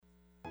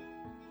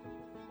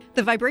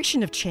The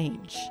vibration of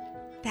change,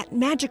 that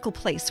magical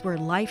place where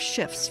life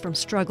shifts from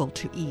struggle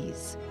to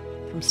ease,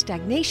 from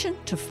stagnation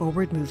to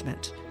forward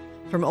movement,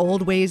 from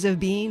old ways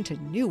of being to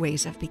new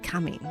ways of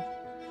becoming.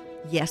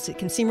 Yes, it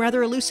can seem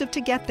rather elusive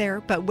to get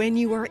there, but when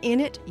you are in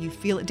it, you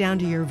feel it down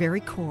to your very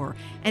core,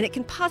 and it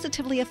can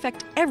positively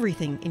affect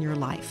everything in your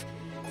life,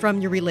 from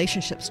your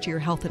relationships to your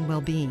health and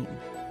well-being,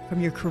 from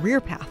your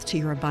career path to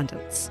your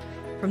abundance,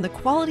 from the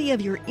quality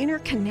of your inner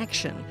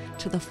connection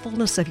to the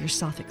fullness of your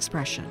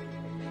self-expression.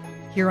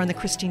 Here on the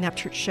Christine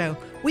Upchurch Show,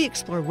 we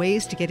explore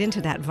ways to get into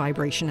that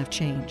vibration of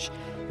change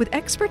with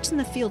experts in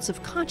the fields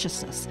of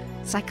consciousness,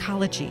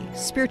 psychology,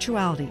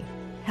 spirituality,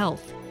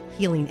 health,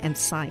 healing, and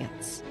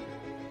science.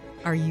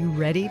 Are you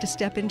ready to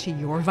step into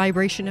your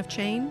vibration of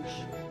change?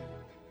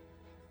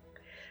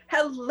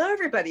 Hello,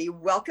 everybody.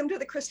 Welcome to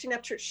the Christine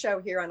Upchurch Show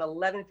here on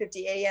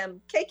 1150 AM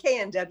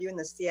KKNW in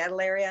the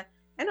Seattle area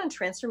and on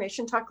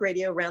Transformation Talk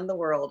Radio around the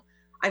world.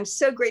 I'm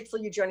so grateful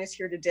you joined us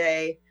here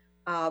today.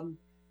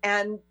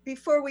 And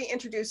before we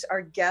introduce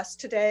our guest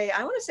today,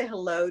 I want to say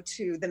hello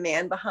to the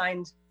man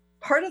behind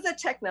part of the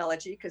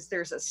technology, because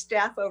there's a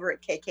staff over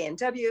at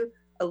KKNW,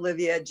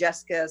 Olivia,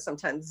 Jessica,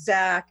 sometimes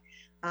Zach.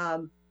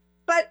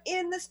 But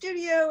in the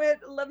studio at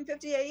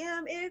 1150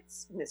 a.m.,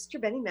 it's Mr.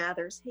 Benny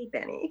Mathers. Hey,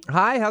 Benny.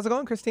 Hi, how's it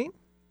going, Christine?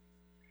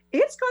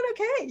 It's going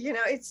okay. You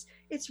know,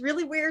 it's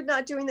really weird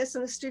not doing this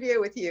in the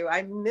studio with you.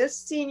 I miss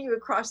seeing you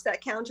across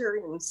that counter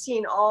and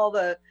seeing all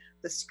the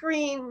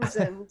screens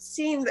and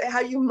seeing how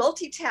you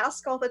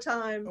multitask all the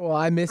time. Well,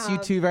 I miss you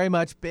too very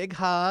much. Big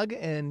hug,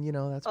 and you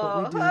know that's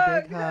what we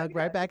do. Big hug,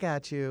 right back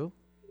at you.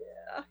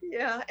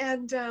 Yeah.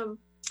 And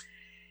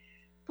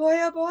boy,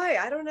 oh boy,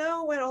 I don't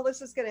know when all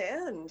this is going to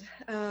end.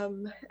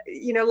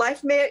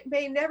 Life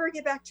may never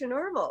get back to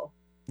normal.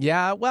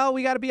 Yeah, well,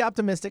 we got to be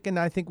optimistic, and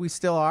I think we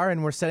still are,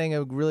 and we're setting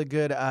a really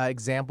good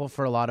example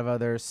for a lot of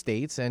other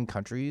states and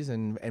countries,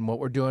 and what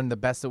we're doing the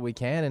best that we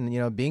can,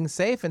 and being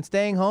safe and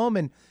staying home,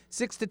 and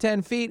 6 to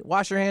 10 feet,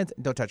 wash your hands,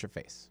 and don't touch your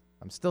face.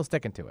 I'm still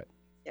sticking to it.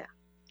 Yeah,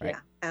 right?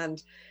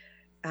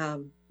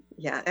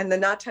 Yeah, and the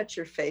not touch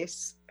your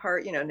face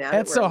part, now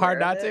that's so hard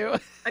not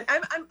to.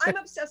 I'm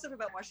obsessive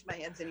about washing my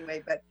hands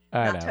anyway, but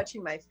not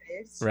touching my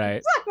face.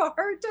 Right. I have a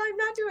hard time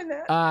not doing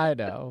that. I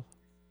know.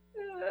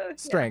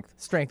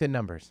 Strength in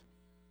numbers.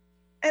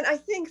 And I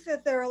think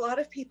that there are a lot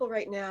of people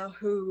right now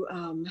who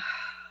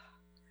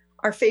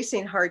are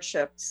facing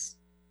hardships,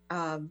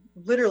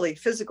 literally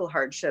physical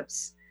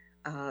hardships,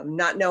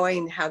 not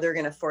knowing how they're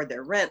going to afford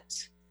their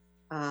rent,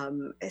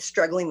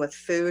 struggling with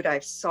food. I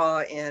saw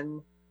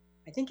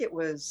I think it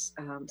was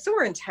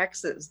somewhere in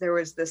Texas, there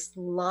was this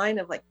line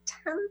of like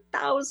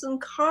 10,000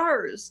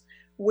 cars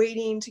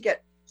waiting to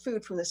get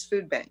food from this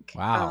food bank.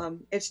 Wow.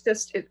 It's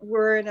just,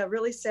 we're in a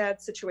really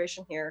sad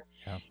situation here.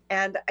 Yeah.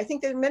 And I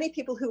think there are many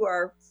people who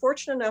are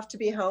fortunate enough to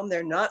be home.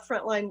 They're not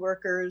frontline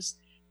workers.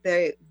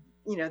 They're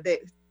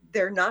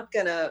not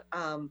going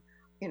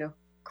to,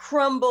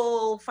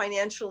 crumble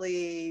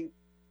financially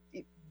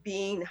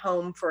being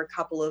home for a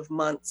couple of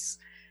months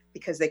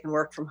because they can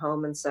work from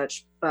home and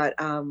such. But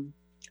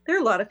there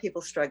are a lot of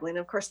people struggling,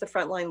 of course, the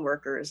frontline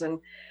workers. And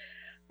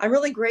I'm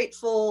really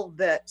grateful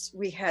that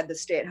we had the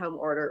stay-at-home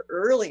order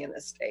early in the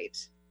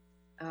state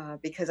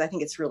because I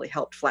think it's really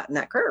helped flatten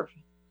that curve.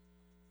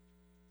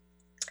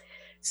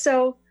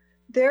 So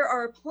there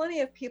are plenty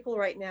of people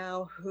right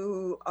now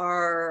who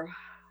are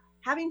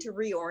having to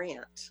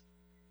reorient.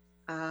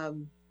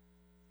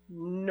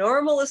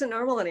 Normal isn't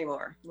normal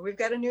anymore. We've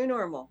got a new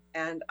normal.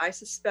 And I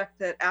suspect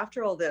that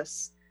after all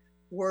this,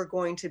 we're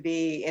going to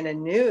be in a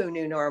new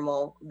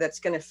normal that's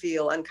going to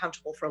feel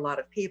uncomfortable for a lot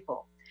of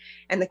people.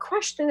 And the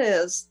question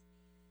is,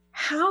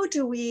 how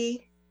do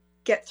we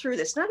get through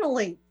this? Not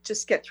only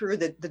just get through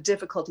the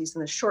difficulties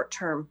in the short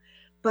term,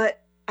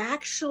 but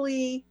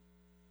actually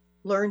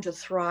learn to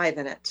thrive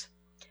in it.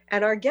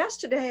 And our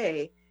guest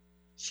today,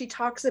 she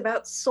talks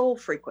about soul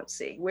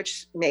frequency,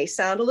 which may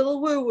sound a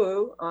little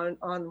woo-woo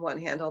on one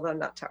hand, although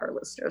not to our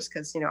listeners,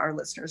 because our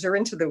listeners are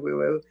into the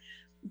woo-woo.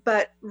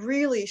 But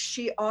really,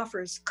 she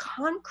offers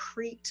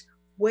concrete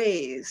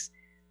ways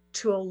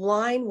to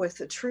align with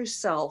the true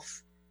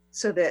self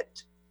so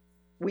that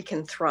we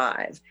can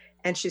thrive.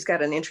 And she's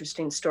got an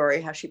interesting story,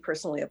 how she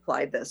personally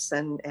applied this.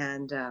 And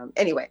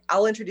anyway,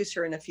 I'll introduce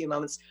her in a few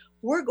moments.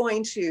 We're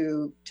going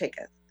to take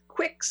a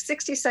quick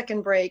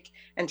 60-second break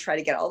and try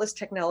to get all this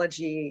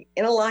technology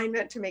in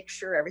alignment to make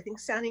sure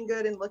everything's sounding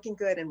good and looking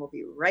good. And we'll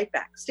be right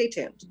back. Stay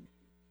tuned.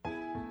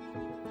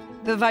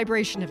 The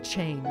vibration of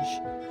change,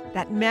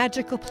 that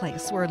magical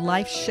place where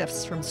life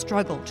shifts from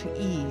struggle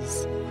to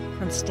ease,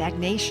 from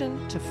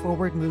stagnation to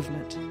forward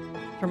movement,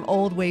 from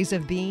old ways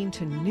of being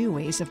to new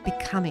ways of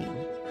becoming.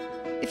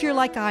 If you're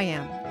like I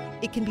am,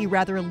 it can be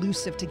rather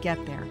elusive to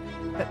get there,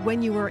 but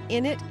when you are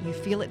in it, you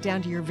feel it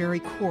down to your very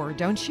core,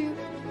 don't you?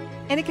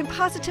 And it can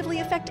positively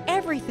affect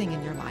everything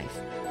in your life,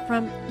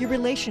 from your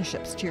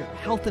relationships to your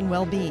health and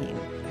well-being,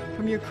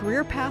 from your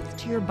career path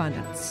to your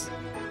abundance,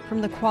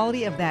 from the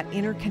quality of that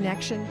inner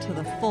connection to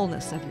the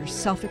fullness of your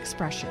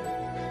self-expression.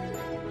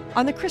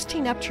 On the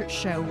Christine Upchurch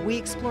Show, we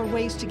explore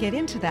ways to get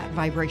into that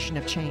vibration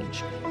of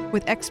change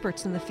with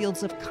experts in the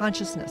fields of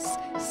consciousness,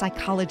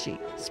 psychology,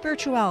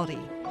 spirituality,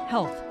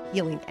 health,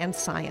 healing, and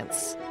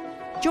science.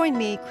 Join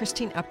me,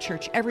 Christine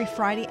Upchurch, every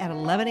Friday at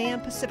 11 a.m.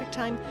 Pacific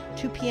Time,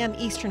 2 p.m.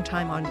 Eastern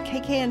Time on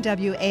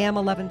KKNW AM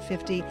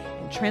 1150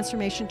 and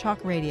Transformation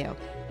Talk Radio,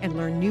 and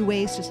learn new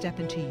ways to step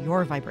into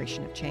your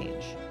vibration of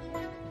change.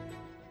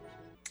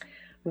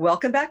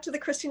 Welcome back to the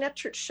Christine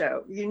Upchurch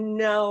Show. You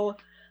know,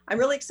 I'm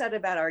really excited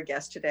about our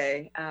guest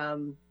today. I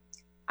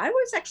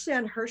was actually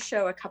on her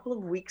show a couple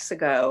of weeks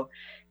ago,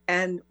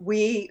 and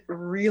we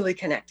really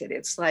connected.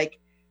 It's like,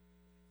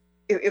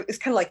 it was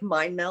kind of like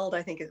mind meld.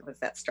 I think it was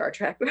that Star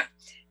Trek.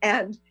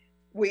 And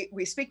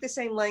we speak the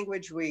same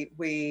language.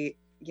 We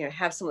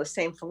have some of the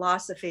same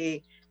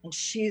philosophy, and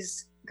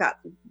she's got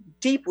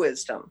deep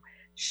wisdom.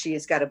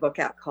 She's got a book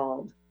out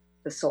called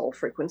The Soul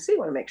Frequency. I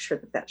want to make sure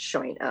that that's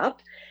showing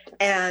up.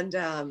 And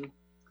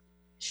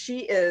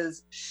she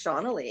is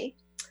Shanna Lee.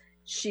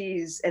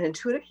 She's an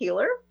intuitive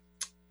healer,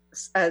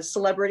 a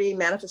celebrity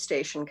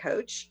manifestation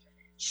coach.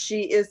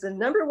 She is the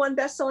 #1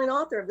 best-selling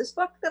author of this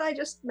book that I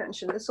just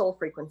mentioned, The Soul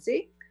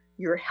Frequency,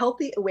 Your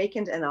Healthy,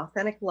 Awakened, and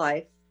Authentic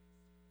Life.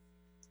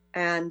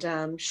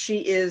 And she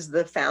is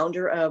the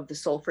founder of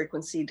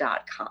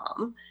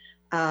thesoulfrequency.com.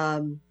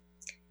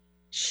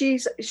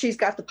 She's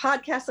got the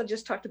podcast I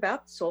just talked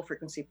about, the Soul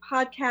Frequency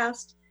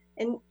Podcast,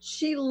 and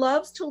she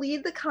loves to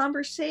lead the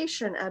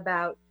conversation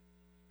about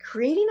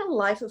creating a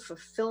life of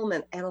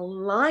fulfillment and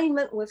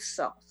alignment with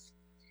self.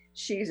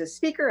 She's a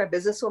speaker, a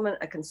businesswoman,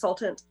 a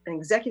consultant, an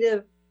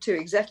executive to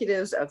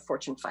executives of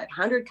Fortune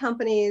 500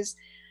 companies,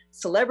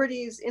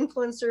 celebrities,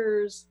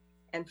 influencers,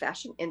 and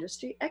fashion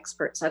industry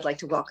experts. I'd like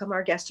to welcome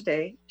our guest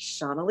today,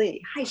 Shanna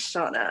Lee. Hi,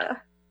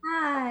 Shanna.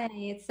 Hi,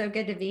 it's so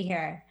good to be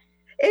here.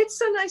 It's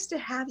so nice to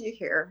have you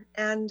here.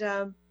 And,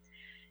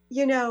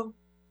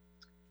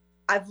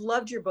 I've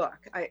loved your book.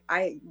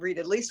 I read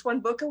at least one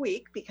book a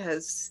week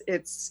because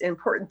it's an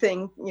important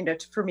thing,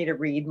 for me to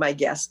read my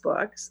guest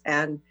books.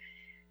 And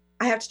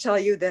I have to tell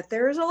you that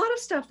there's a lot of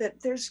stuff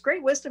there's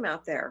great wisdom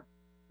out there,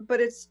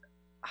 but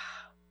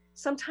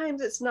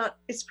sometimes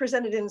it's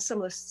presented in some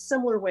of the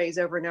similar ways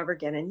over and over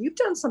again. And you've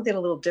done something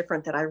a little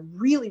different that I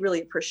really,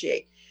 really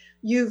appreciate.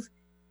 You've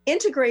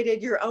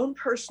integrated your own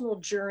personal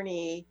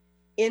journey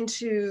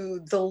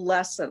into the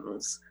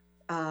lessons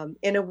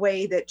in a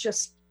way that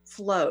just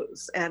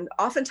flows. And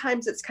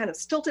oftentimes it's kind of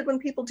stilted when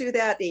people do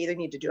that. They either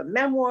need to do a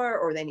memoir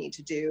or they need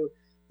to do,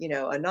 a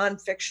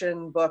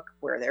nonfiction book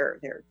where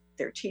they're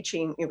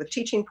teaching with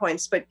teaching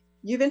points, but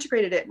you've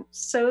integrated it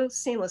so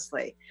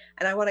seamlessly.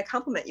 And I want to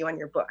compliment you on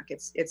your book.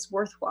 It's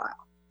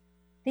worthwhile.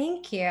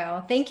 Thank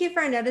you. Thank you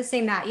for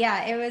noticing that.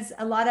 Yeah, it was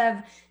a lot of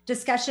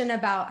discussion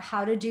about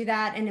how to do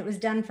that. And it was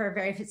done for a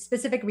very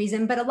specific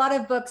reason. But a lot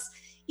of books,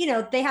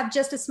 they have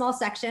just a small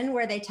section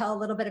where they tell a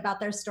little bit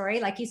about their story,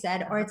 like you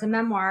said, or it's a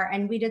memoir.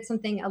 And we did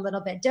something a little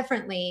bit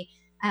differently,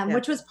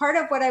 which was part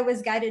of what I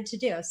was guided to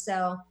do.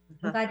 So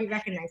I'm glad you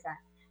recognize that.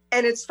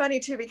 And it's funny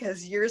too,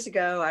 because years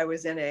ago I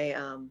was in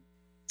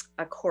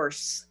a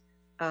course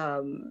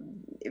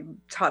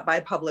taught by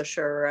a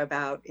publisher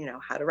about,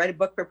 how to write a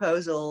book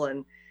proposal.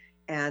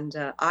 And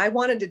I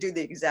wanted to do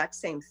the exact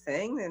same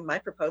thing. And my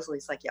proposal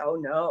is like, oh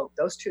no,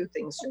 those two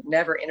things should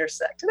never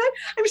intersect. And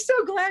I'm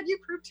so glad you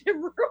proved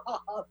him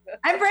wrong.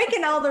 I'm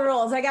breaking all the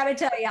rules. I got to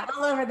tell you,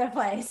 all over the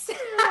place.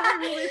 I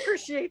really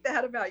appreciate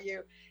that about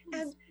you.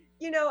 And,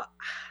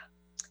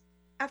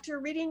 after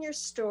reading your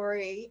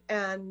story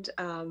and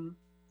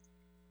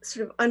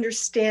sort of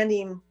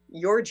understanding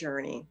your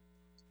journey,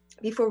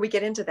 before we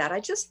get into that, I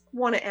just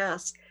want to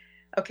ask,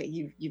 okay,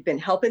 you've been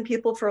helping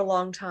people for a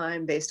long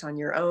time based on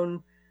your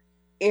own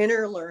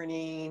inner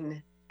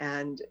learning,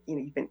 and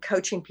you've been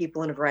coaching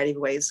people in a variety of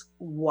ways.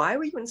 Why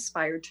were you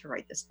inspired to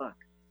write this book?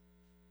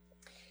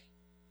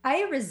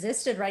 I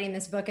resisted writing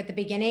this book at the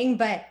beginning,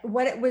 but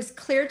what it was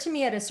clear to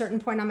me at a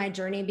certain point on my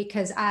journey,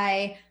 because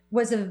I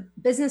was a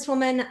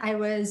businesswoman, I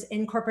was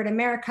in corporate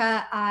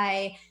America,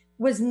 I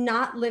was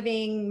not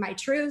living my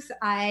truth,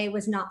 I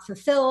was not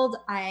fulfilled,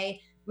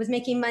 I was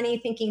making money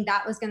thinking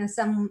that was going to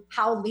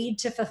somehow lead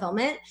to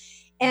fulfillment.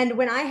 And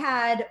when I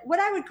had what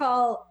I would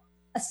call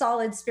a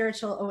solid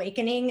spiritual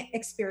awakening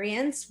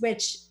experience,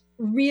 which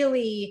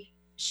really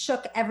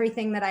shook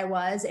everything that I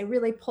was, it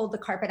really pulled the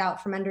carpet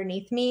out from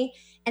underneath me.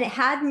 And it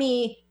had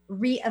me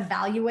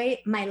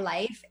reevaluate my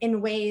life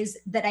in ways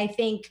that I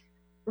think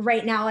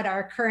right now at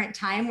our current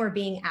time, we're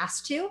being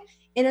asked to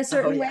in a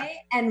certain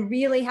way, and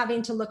really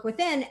having to look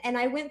within. And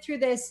I went through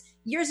this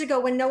years ago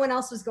when no one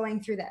else was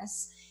going through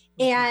this.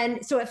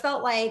 And so it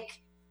felt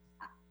like,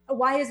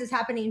 why is this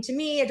happening to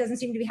me? It doesn't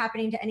seem to be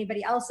happening to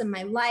anybody else in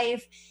my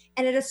life.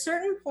 And at a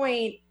certain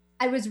point,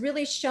 I was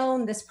really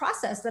shown this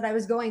process that I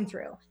was going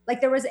through. Like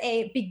there was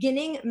a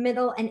beginning,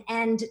 middle, and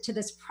end to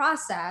this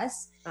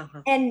process.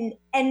 And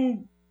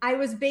I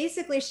was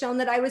basically shown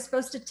that I was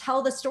supposed to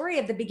tell the story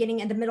of the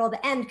beginning and the middle,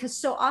 the end, because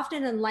so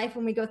often in life,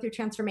 when we go through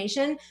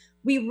transformation,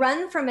 we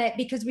run from it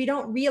because we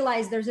don't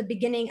realize there's a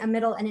beginning, a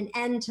middle, and an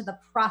end to the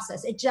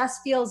process. It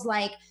just feels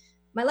like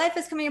my life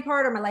is coming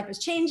apart or my life is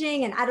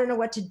changing and I don't know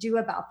what to do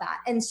about that.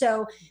 And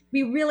so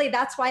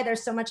that's why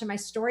there's so much of my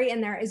story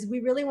in there, is we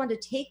really want to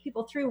take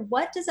people through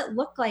what does it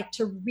look like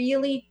to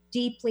really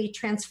deeply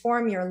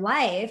transform your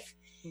life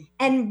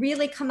and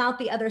really come out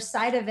the other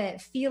side of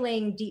it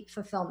feeling deep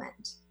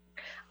fulfillment.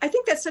 I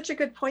think that's such a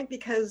good point,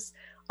 because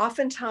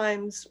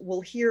oftentimes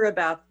we'll hear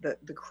about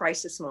the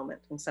crisis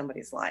moment in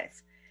somebody's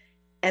life,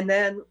 and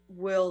then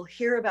we'll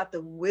hear about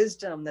the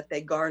wisdom that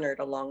they garnered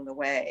along the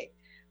way,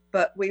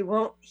 but we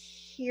won't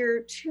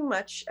hear too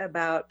much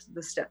about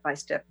the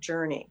step-by-step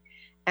journey.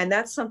 And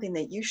that's something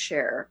that you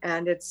share.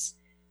 And it's,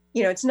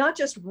 it's not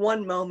just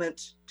one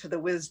moment to the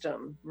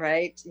wisdom,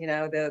 right?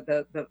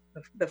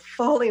 The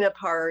falling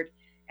apart,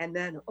 and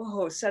then,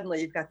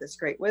 suddenly you've got this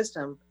great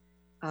wisdom.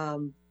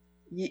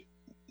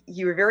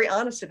 You were very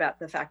honest about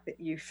the fact that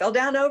you fell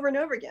down over and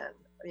over again,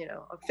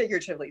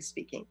 figuratively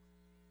speaking.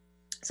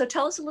 So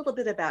tell us a little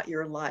bit about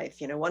your life.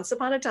 Once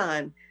upon a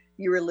time,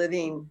 you were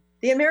living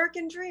the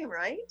American dream,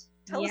 right?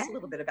 Tell us a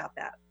little bit about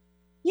that.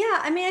 Yeah,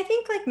 I mean, I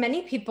think like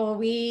many people,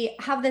 we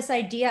have this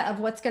idea of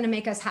what's going to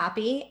make us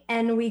happy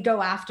and we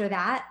go after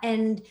that.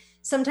 And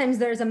sometimes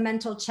there's a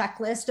mental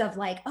checklist of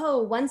like,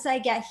 once I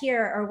get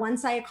here or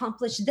once I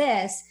accomplish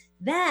this,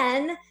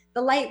 then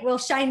the light will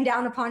shine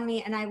down upon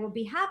me and I will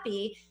be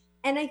happy.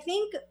 And I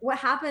think what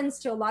happens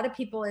to a lot of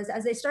people is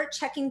as they start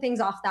checking things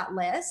off that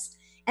list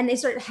and they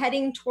start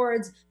heading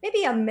towards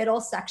maybe a middle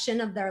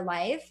section of their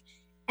life,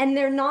 and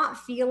they're not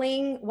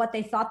feeling what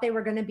they thought they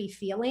were going to be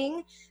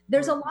feeling,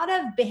 there's a lot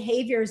of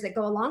behaviors that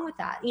go along with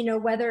that,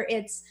 whether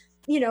it's,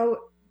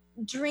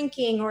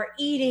 drinking or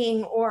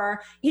eating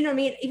or,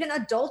 even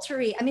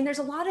adultery. I mean, there's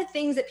a lot of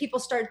things that people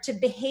start to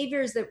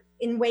behaviors that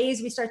in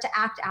ways we start to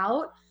act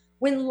out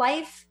when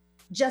life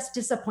just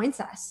disappoints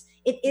us.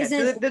 It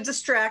isn't the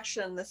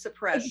distraction, the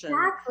suppression,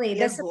 exactly,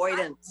 the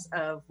avoidance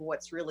of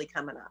what's really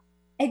coming up.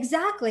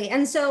 Exactly.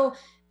 And so,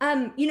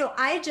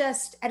 I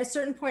just, at a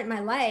certain point in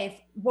my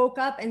life, woke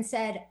up and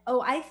said,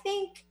 I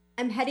think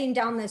I'm heading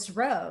down this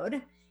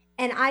road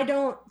and I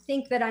don't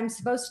think that I'm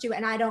supposed to,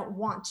 and I don't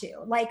want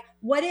to. Like,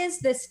 what is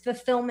this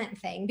fulfillment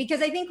thing?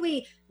 Because I think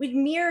we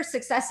mirror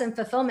success and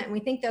fulfillment, and we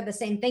think they're the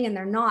same thing, and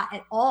they're not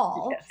at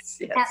all. Yes.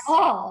 At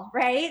all,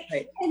 right?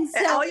 And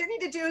so all you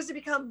need to do is to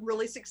become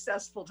really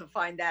successful to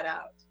find that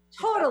out.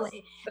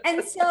 Totally.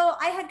 And so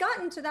I had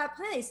gotten to that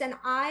place and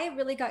I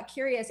really got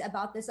curious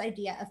about this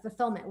idea of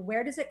fulfillment.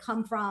 Where does it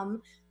come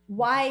from?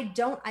 Why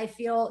don't I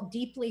feel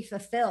deeply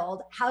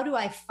fulfilled? How do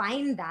I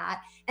find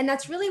that? And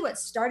that's really what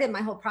started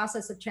my whole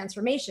process of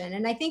transformation.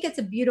 And I think it's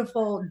a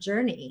beautiful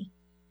journey.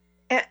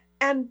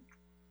 And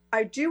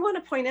I do want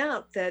to point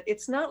out that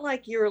it's not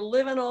like you're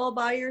living all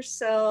by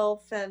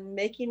yourself and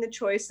making the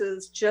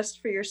choices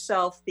just for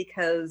yourself,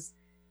 because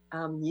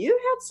you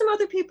had some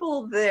other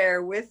people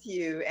there with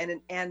you.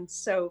 And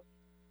so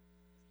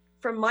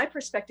from my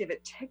perspective,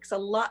 it takes a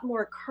lot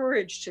more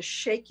courage to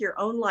shake your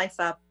own life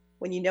up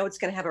when you know it's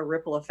going to have a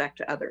ripple effect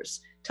to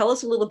others. Tell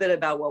us a little bit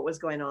about what was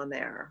going on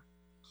there.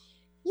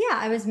 Yeah,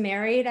 I was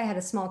married. I had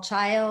a small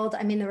child.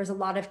 I mean, there was a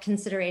lot of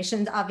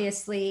considerations.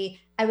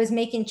 Obviously, I was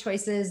making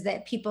choices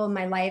that people in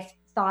my life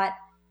thought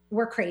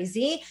were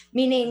crazy,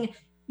 meaning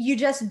you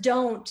just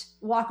don't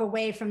walk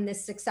away from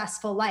this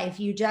successful life.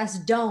 You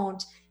just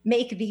don't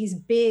make these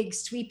big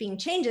sweeping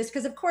changes,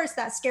 because of course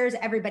that scares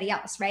everybody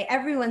else, right?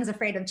 Everyone's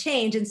afraid of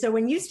change. And so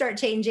when you start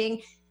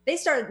changing, they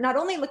start not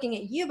only looking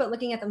at you, but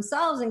looking at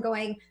themselves and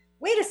going,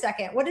 wait a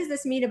second, what does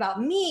this mean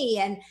about me?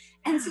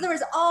 And so there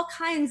was all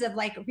kinds of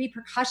like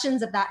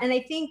repercussions of that. And I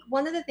think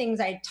one of the things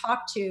I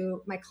talk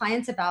to my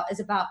clients about is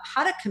about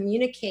how to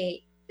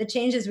communicate the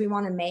changes we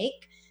want to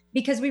make,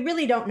 because we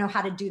really don't know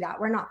how to do that.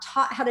 We're not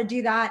taught how to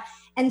do that.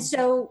 And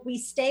so we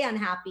stay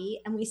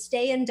unhappy and we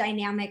stay in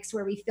dynamics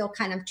where we feel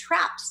kind of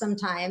trapped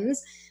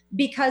sometimes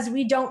because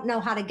we don't know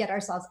how to get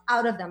ourselves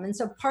out of them. And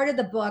so part of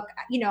the book,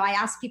 I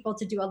ask people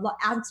to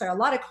answer a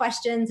lot of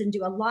questions and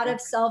do a lot of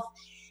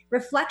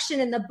self-reflection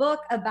in the book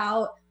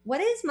about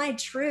what is my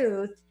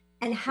truth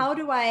and how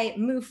do I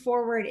move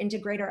forward into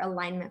greater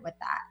alignment with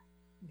that?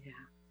 Yeah.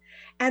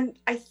 And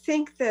I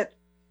think that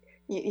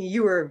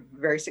you were a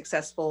very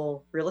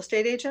successful real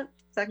estate agent.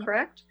 Is that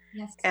correct?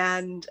 Yes.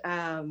 And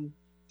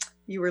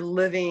you were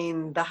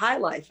living the high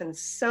life in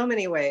so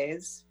many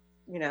ways,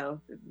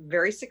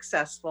 very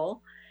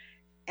successful.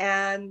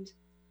 And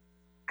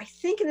I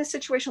think in a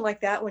situation like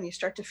that, when you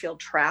start to feel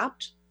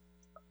trapped,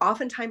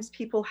 oftentimes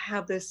people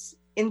have this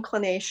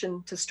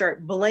inclination to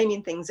start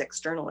blaming things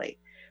externally,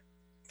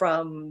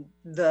 from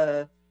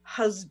the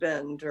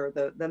husband or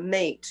the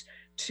mate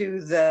to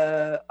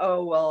the,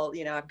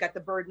 I've got the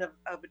burden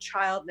of a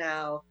child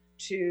now,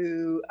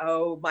 to,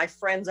 my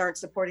friends aren't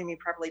supporting me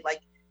properly,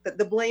 like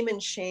the blame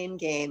and shame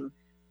game.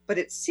 But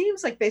it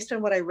seems like, based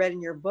on what I read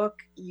in your book,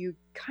 you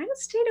kind of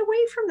stayed away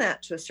from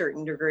that to a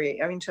certain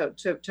degree. I mean, to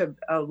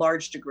a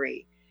large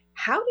degree.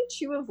 How did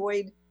you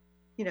avoid,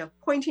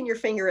 pointing your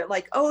finger at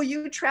like,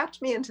 you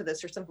trapped me into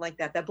this or something like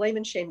that, that blame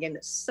and shame game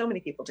that so many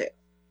people do?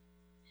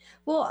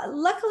 Well,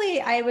 luckily,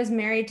 I was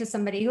married to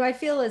somebody who I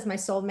feel is my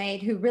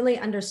soulmate, who really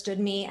understood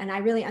me and I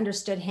really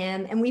understood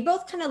him. And we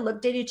both kind of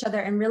looked at each other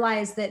and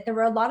realized that there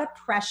were a lot of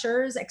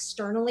pressures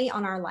externally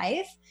on our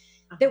life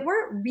that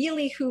weren't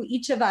really who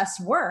each of us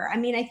were. I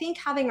mean, I think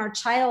having our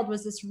child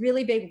was this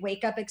really big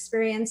wake up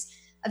experience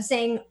of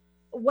saying,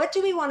 what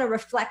do we want to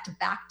reflect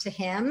back to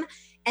him?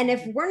 And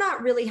if we're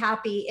not really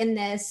happy in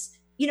this,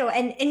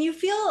 and you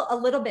feel a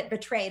little bit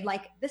betrayed,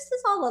 like this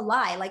is all a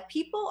lie. Like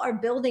people are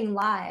building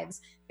lives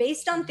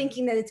based on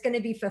thinking that it's going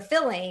to be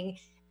fulfilling.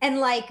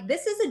 And like,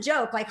 this is a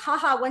joke, like,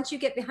 haha, once you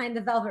get behind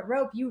the velvet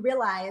rope, you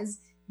realize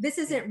this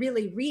isn't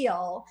really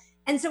real.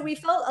 And so we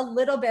felt a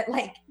little bit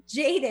like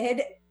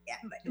jaded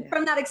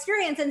from that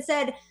experience and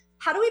said,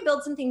 how do we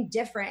build something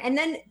different? And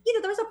then,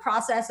 there was a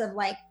process of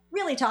like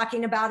really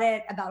talking about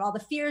it, about all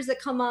the fears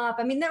that come up.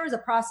 I mean, there was a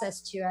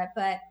process to it,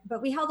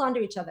 but we held on to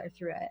each other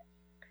through it.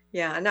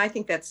 Yeah. And I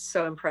think that's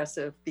so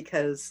impressive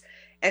because,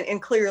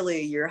 and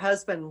clearly your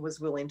husband was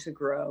willing to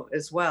grow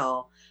as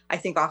well. I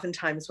think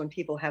oftentimes when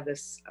people have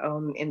this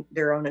in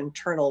their own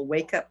internal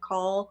wake up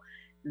call,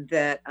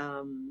 that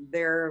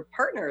their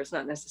partner is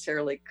not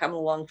necessarily coming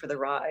along for the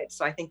ride.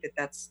 So I think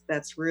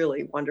that's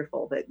really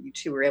wonderful that you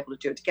two were able to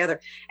do it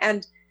together.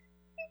 And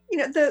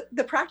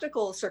the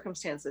practical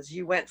circumstances,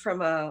 you went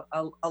from a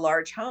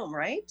large home,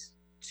 right,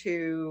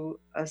 to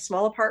a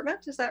small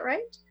apartment. Is that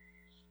right?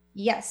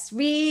 Yes,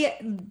 we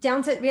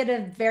had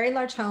a very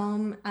large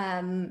home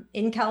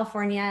in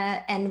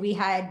California, and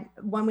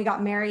when we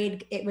got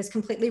married, it was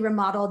completely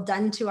remodeled,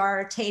 done to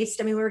our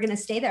taste. I mean, we were going to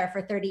stay there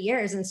for 30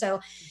 years. And so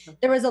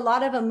there was a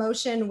lot of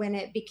emotion when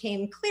it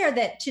became clear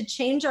that to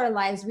change our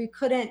lives, we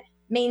couldn't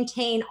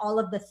maintain all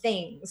of the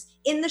things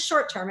in the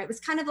short term. It was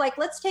kind of like,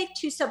 let's take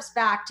 2 steps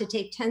back to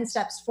take 10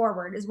 steps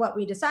forward is what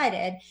we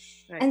decided.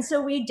 Right. And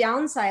so we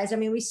downsized. I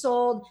mean, we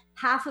sold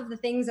half of the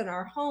things in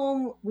our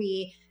home.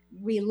 We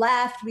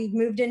left, we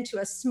moved into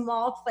a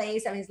small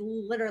place. I mean, it's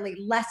literally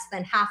less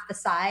than half the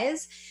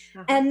size.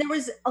 And there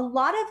was a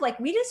lot of like,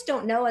 we just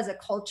don't know as a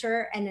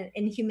culture and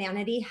in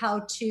humanity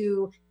how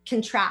to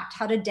contract,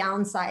 how to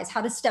downsize,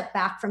 how to step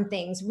back from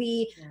things.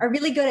 We are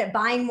really good at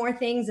buying more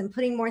things and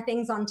putting more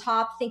things on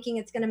top, thinking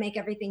it's going to make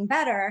everything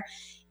better.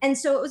 And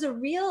so it was a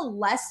real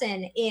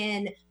lesson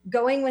in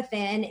going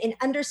within, in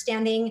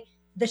understanding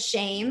the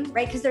shame,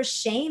 right? Because there's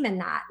shame in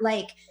that.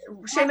 Like,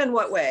 shame in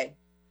what way?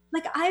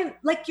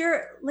 Like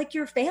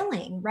you're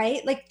failing,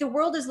 right? Like the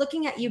world is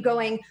looking at you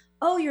going,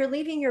 oh, you're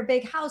leaving your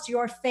big house,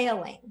 you're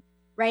failing,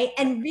 right?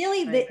 And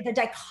really the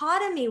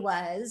dichotomy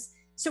was,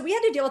 so we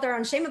had to deal with our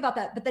own shame about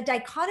that. But the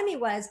dichotomy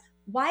was,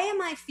 why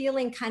am I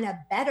feeling kind of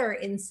better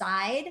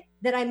inside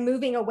that I'm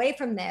moving away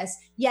from this?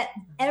 Yet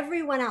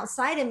everyone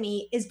outside of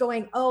me is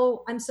going,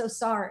 oh, I'm so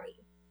sorry.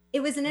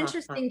 It was an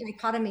interesting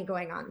dichotomy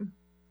going on.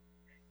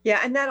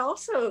 Yeah. And that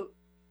also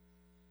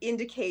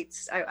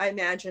indicates, I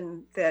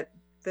imagine, that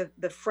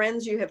the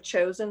friends you have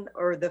chosen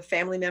or the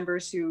family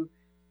members who,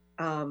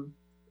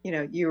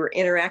 you were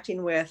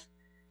interacting with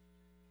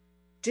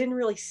didn't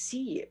really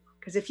see you.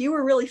 Because if you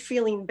were really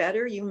feeling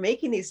better, you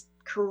making these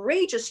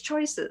courageous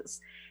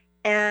choices,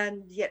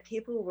 and yet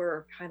people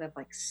were kind of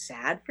like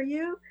sad for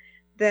you,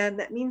 then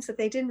that means that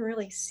they didn't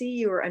really see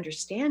you or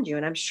understand you.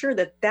 And I'm sure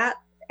that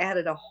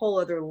added a whole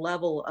other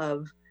level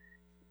of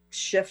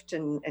shift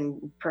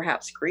and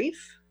perhaps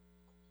grief.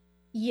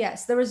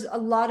 Yes, there was a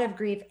lot of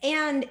grief.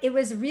 And it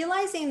was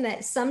realizing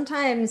that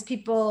sometimes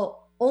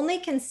people only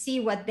can see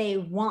what they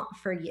want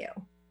for you,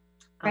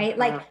 right?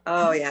 Like,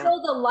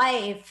 build a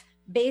life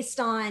based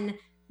on,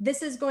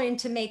 this is going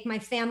to make my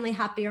family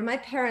happy or my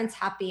parents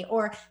happy,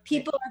 or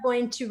people are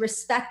going to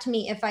respect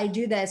me if I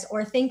do this,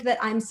 or think that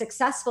I'm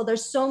successful.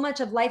 There's so much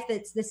of life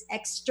that's this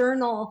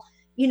external,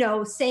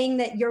 saying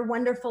that you're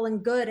wonderful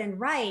and good and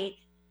right,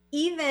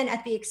 even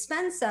at the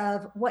expense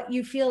of what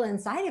you feel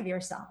inside of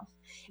yourself.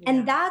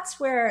 And that's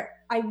where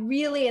I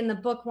really, in the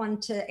book,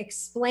 want to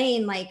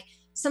explain, like,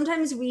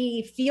 sometimes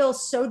we feel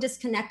so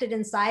disconnected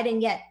inside,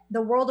 and yet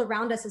the world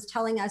around us is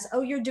telling us,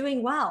 oh, you're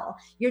doing well,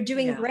 you're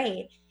doing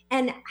great.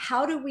 And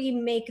how do we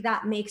make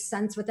that make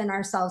sense within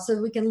ourselves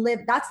so we can live?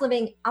 That's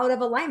living out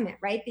of alignment,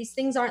 right? These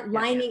things aren't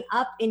lining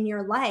up in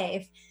your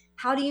life.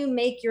 How do you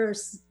make your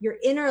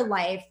inner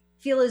life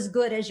feel as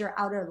good as your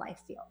outer life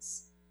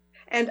feels?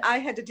 And I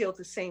had to deal with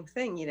the same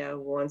thing.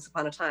 Once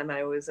upon a time,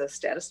 I was a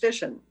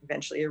statistician,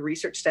 eventually a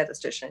research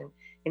statistician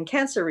in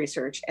cancer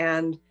research.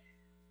 And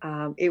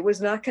it was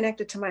not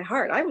connected to my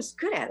heart. I was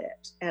good at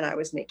it and I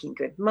was making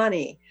good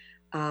money.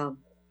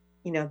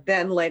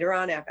 Then later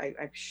on,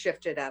 I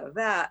shifted out of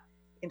that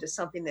into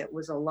something that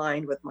was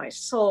aligned with my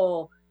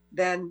soul.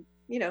 Then,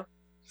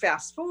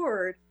 fast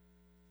forward,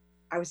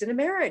 I was in a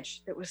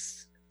marriage that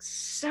was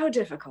so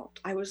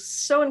difficult. I was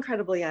so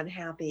incredibly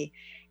unhappy.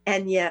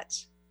 And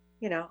yet,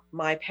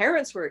 my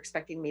parents were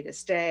expecting me to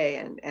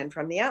stay. And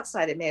from the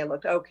outside, it may have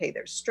looked, okay,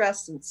 there's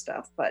stress and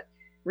stuff, but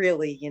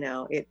really,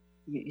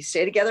 you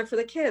stay together for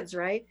the kids,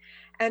 right?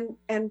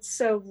 And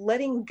so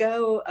letting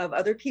go of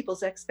other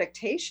people's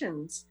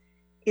expectations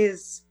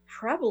is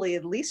probably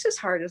at least as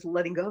hard as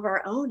letting go of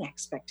our own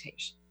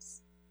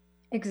expectations.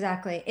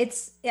 Exactly.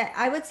 Yeah,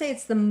 I would say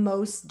it's the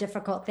most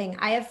difficult thing.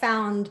 I have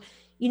found,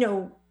 you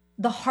know,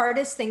 the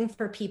hardest thing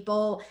for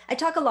people. I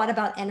talk a lot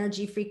about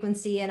energy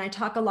frequency, and I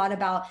talk a lot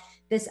about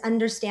this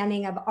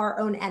understanding of our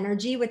own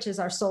energy, which is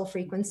our soul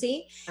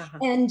frequency. Uh-huh.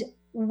 And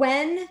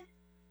when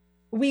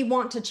we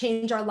want to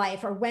change our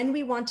life or when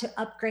we want to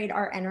upgrade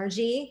our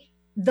energy,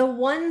 the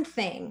one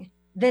thing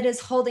that is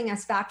holding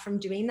us back from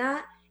doing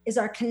that is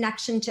our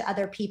connection to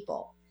other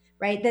people,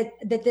 right?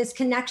 That this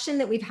connection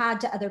that we've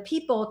had to other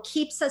people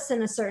keeps us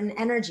in a certain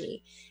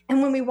energy.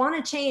 And when we want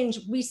to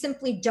change, we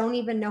simply don't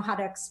even know how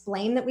to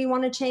explain that we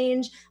want to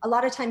change. A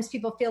lot of times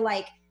people feel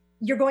like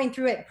you're going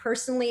through it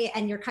personally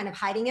and you're kind of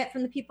hiding it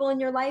from the people in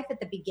your life at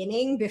the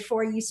beginning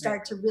before you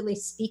start to really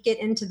speak it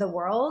into the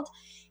world.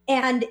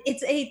 And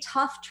it's a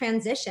tough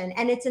transition,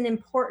 and it's an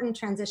important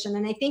transition.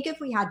 And I think if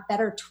we had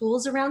better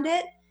tools around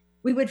it,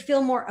 we would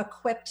feel more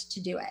equipped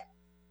to do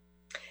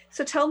it.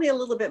 So tell me a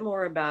little bit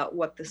more about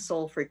what the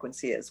soul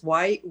frequency is.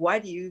 Why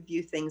do you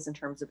view things in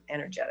terms of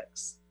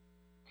energetics?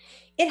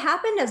 It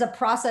happened as a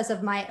process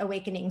of my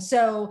awakening.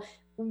 So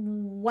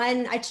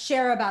when I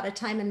share about a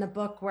time in the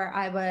book where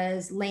I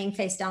was laying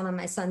face down on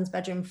my son's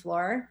bedroom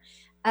floor,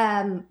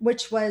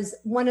 which was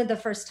one of the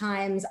first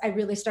times I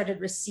really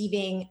started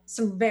receiving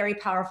some very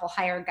powerful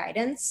higher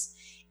guidance.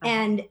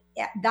 And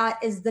that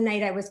is the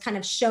night I was kind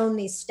of shown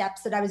these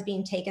steps that I was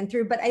being taken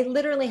through. But I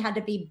literally had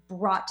to be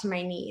brought to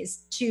my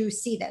knees to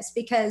see this,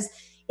 because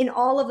in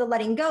all of the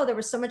letting go, there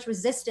was so much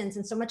resistance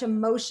and so much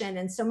emotion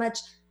and so much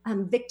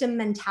victim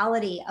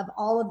mentality of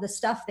all of the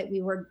stuff that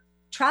we were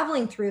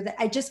traveling through that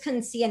I just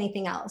couldn't see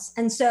anything else.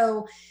 And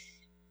so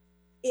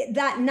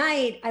that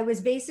night, I was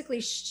basically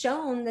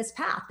shown this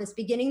path, this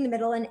beginning, the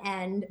middle, and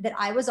end that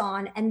I was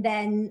on. And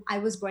then I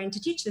was going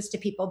to teach this to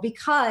people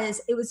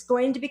because it was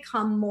going to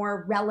become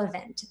more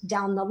relevant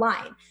down the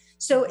line.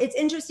 So it's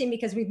interesting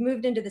because we've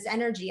moved into this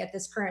energy at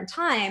this current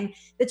time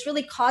that's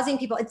really causing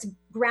people, it's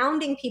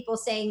grounding people,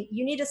 saying,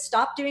 you need to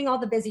stop doing all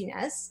the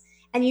busyness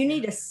and you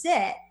need to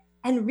sit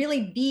and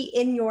really be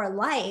in your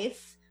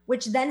life,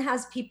 which then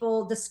has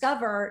people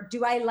discover,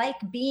 do I like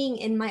being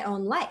in my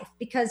own life?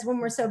 Because when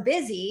we're so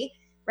busy,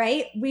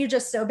 right, we're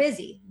just so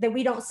busy that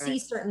we don't see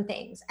certain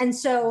things. And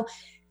so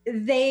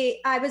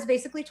I was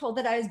basically told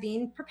that I was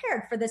being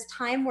prepared for this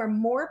time where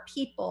more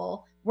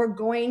people were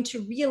going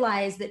to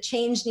realize that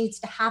change needs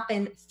to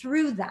happen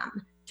through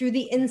them, through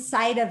the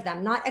inside of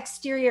them, not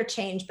exterior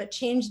change, but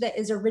change that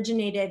is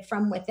originated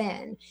from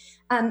within.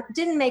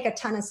 Didn't make a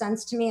ton of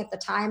sense to me at the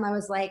time. I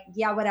was like,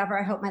 yeah, whatever.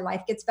 I hope my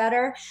life gets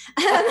better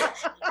at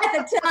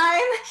the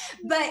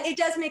time, but it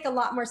does make a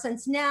lot more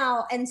sense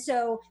now. And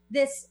so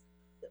this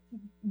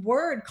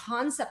word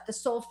concept, the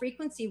soul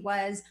frequency,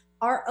 was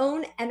our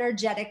own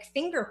energetic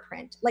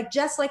fingerprint. Like,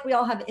 just like we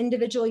all have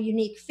individual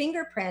unique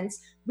fingerprints,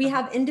 we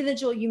have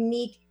individual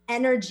unique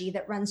energy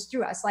that runs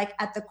through us. Like,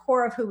 at the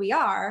core of who we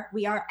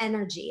are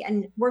energy.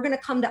 And we're going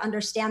to come to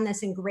understand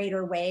this in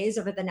greater ways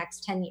over the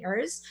next 10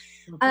 years.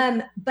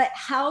 But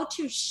how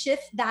to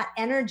shift that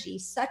energy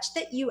such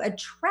that you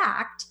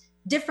attract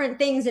different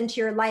things into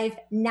your life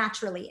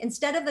naturally,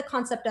 instead of the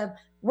concept of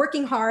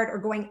working hard or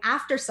going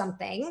after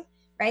something,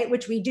 right,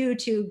 which we do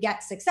to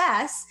get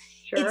success.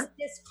 It's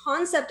this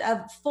concept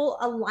of full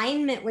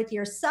alignment with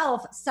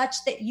yourself such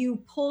that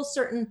you pull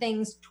certain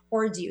things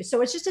towards you.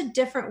 So it's just a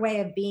different way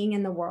of being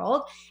in the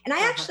world. And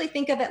I actually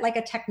think of it like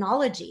a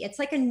technology. It's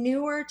like a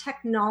newer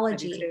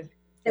technology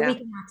that we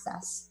can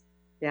access.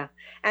 Yeah.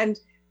 And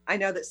I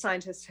know that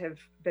scientists have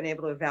been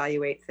able to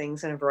evaluate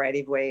things in a variety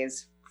of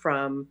ways,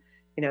 from,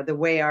 the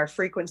way our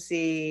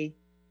frequency,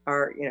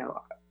 our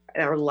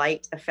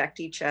light affect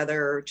each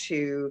other,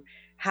 to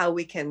how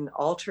we can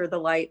alter the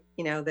light,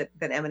 that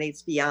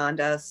emanates beyond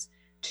us,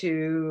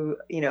 to,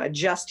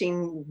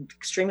 adjusting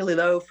extremely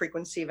low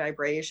frequency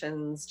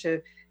vibrations,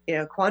 to,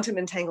 quantum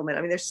entanglement.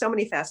 I mean, there's so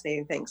many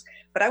fascinating things,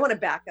 but I want to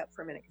back up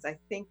for a minute, because I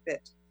think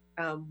that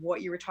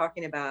what you were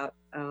talking about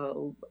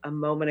a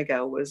moment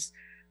ago was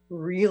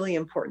really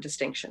important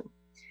distinction.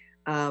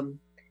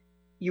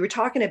 You were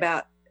talking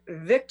about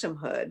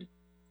victimhood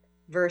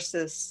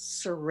versus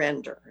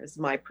surrender, is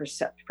my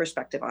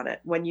perspective on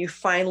it. When you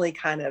finally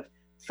kind of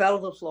fell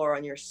to the floor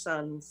in your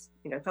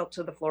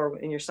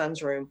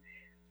son's room,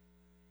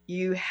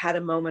 you had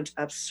a moment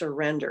of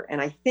surrender.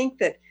 And I think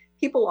that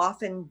people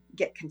often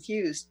get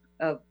confused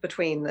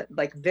between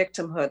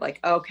victimhood, like,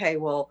 okay,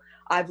 well,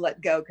 I've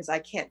let go because I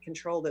can't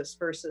control this,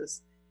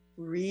 versus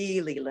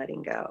really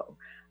letting go.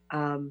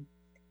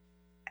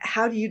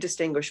 How do you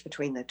distinguish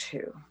between the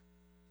two?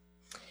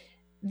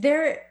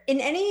 In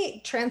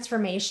any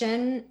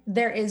transformation,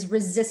 there is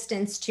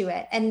resistance to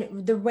it.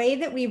 And the way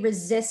that we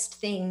resist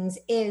things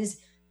is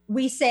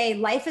we say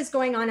life is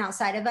going on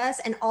outside of us,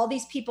 and all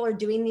these people are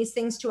doing these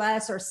things to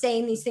us or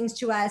saying these things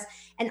to us,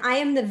 and I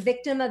am the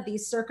victim of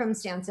these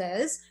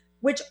circumstances,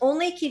 which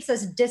only keeps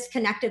us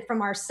disconnected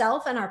from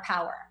ourself and our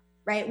power,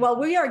 right? Well,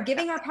 we are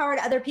giving our power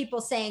to other people,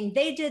 saying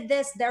they did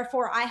this,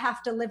 therefore I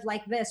have to live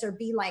like this or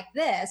be like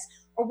this.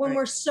 Or when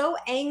we're so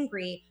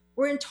angry,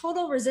 we're in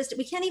total resistance.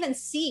 We can't even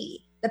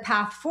see the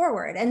path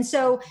forward. And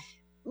so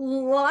a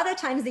lot of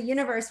times the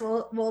universe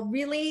will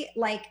really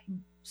like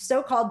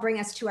so-called bring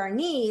us to our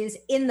knees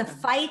in the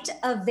fight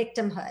of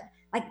victimhood.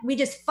 Like we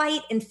just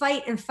fight and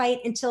fight and fight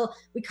until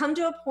we come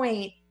to a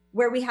point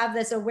where we have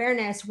this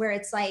awareness where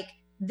it's like,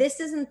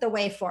 this isn't the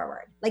way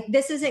forward. Like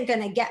this isn't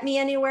going to get me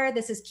anywhere.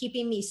 This is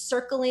keeping me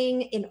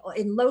circling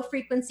in low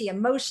frequency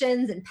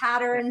emotions and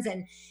patterns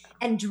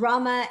and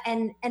drama.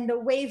 And the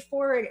way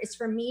forward is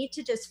for me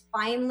to just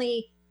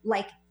finally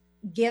like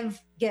give,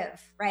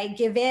 right?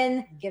 Give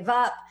in, give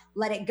up,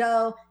 let it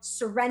go,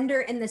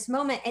 surrender in this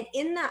moment. And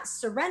in that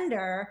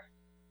surrender,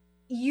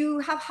 you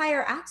have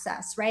higher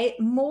access, right?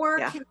 More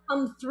can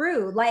come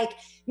through, like,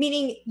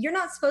 meaning you're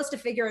not supposed to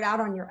figure it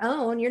out on your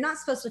own. You're not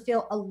supposed to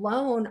feel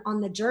alone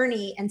on the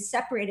journey and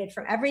separated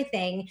from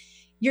everything.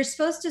 You're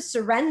supposed to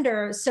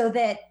surrender so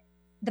that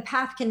the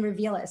path can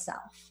reveal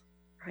itself.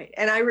 Right.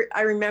 And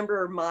I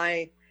remember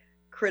my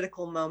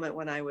critical moment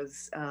when I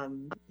was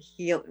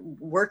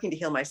working to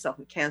heal myself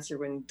of cancer,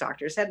 when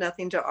doctors had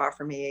nothing to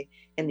offer me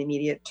in the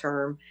immediate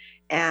term.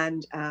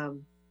 And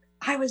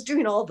I was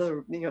doing all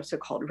the,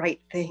 so-called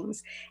right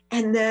things.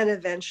 And then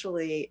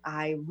eventually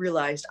I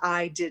realized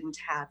I didn't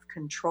have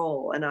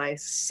control, and I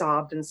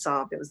sobbed and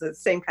sobbed. It was the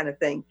same kind of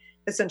thing,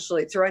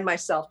 essentially throwing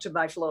myself to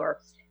my floor.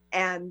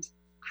 And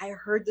I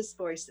heard this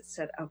voice that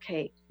said,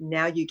 okay,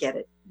 now you get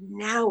it.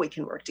 Now we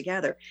can work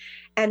together.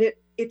 And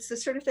it's the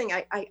sort of thing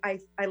I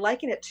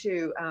liken it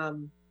to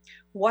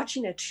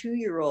watching a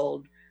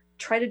 2-year-old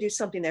try to do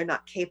something they're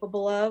not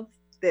capable of,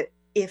 that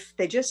if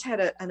they just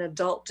had an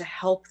adult to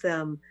help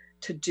them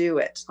to do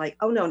it, like,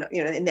 oh no,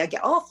 and they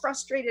get all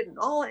frustrated and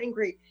all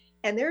angry.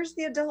 And there's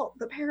the adult,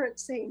 the parent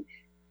saying,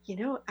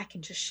 I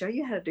can just show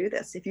you how to do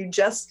this if you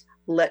just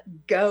let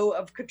go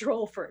of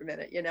control for a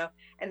minute,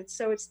 And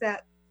so it's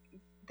that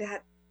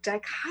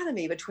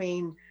dichotomy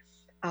between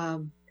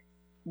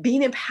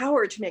being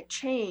empowered to make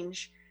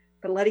change,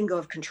 but letting go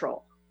of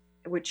control,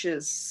 which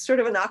is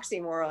sort of an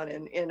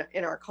oxymoron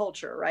in our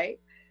culture, right?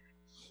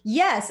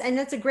 Yes. And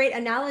that's a great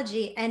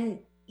analogy. And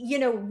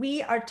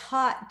we are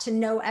taught to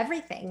know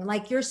everything.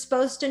 Like you're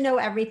supposed to know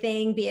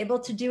everything, be able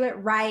to do it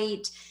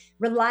right,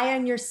 rely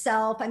on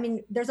yourself. I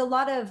mean, there's a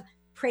lot of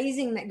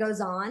praising that goes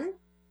on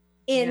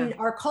in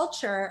our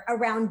culture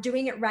around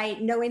doing it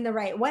right, knowing the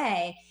right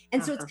way.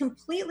 And so it's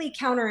completely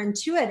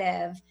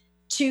counterintuitive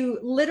to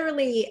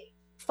literally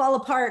fall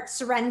apart,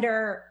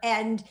 surrender,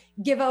 and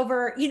give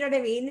over,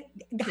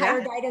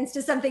 higher guidance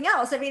to something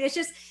else. I mean, it's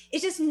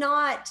just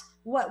not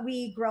what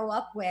we grow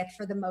up with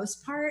for the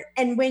most part.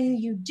 And when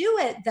you do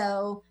it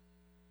though,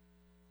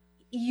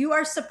 you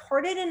are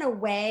supported in a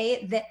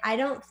way that I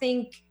don't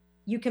think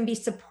you can be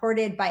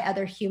supported by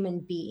other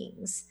human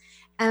beings.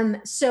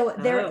 So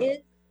there is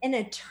an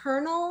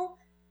eternal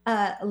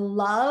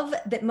love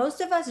that most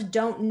of us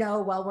don't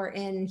know while we're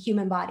in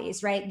human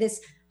bodies, right?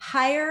 This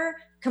higher,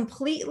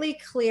 completely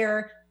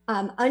clear,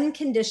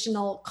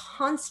 unconditional,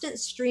 constant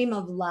stream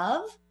of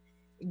love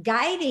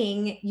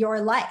guiding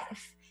your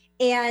life.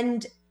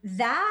 And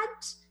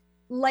that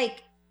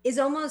like is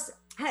almost,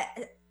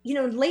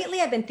 lately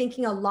I've been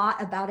thinking a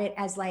lot about it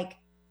as like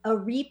a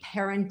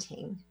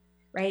reparenting,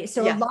 right?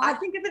 So I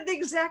think of it the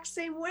exact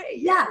same way.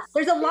 Yeah.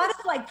 There's a lot of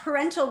like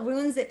parental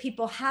wounds that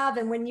people have.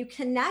 And when you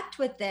connect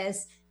with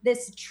this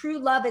true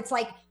love, it's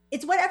like,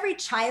 it's what every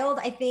child,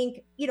 I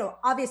think,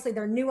 obviously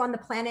they're new on the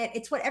planet.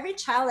 It's what every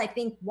child, I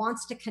think,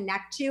 wants to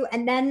connect to.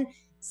 And then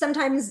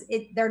sometimes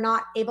they're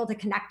not able to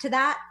connect to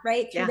that,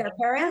 right? Through their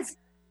parents.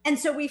 And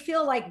so we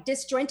feel like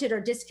disjointed or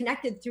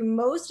disconnected through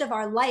most of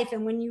our life.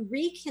 And when you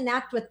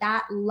reconnect with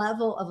that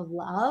level of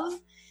love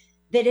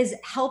that is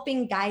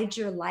helping guide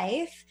your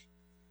life,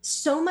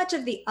 so much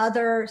of the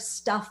other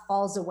stuff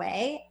falls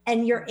away,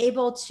 and you're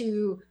able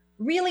to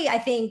really, I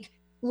think,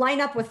 line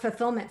up with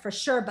fulfillment for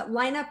sure, but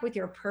line up with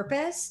your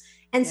purpose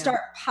and start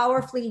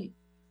powerfully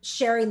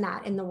sharing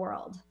that in the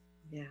world.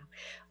 Yeah.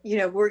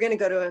 We're going to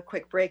go to a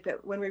quick break,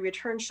 but when we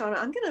return, Shanna,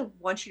 I'm going to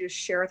want you to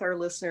share with our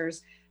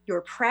listeners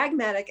your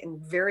pragmatic and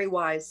very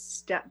wise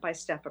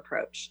step-by-step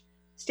approach.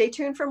 Stay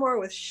tuned for more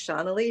with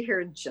Shanna Lee here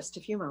in just a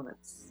few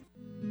moments.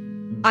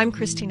 I'm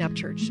Christine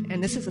Upchurch,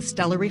 and this is a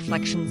Stellar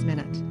Reflections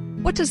Minute.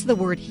 What does the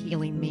word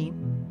healing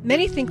mean?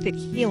 Many think that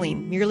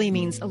healing merely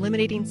means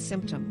eliminating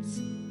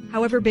symptoms.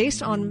 However,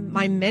 based on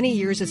my many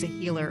years as a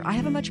healer, I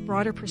have a much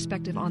broader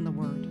perspective on the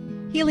word.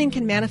 Healing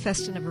can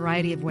manifest in a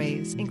variety of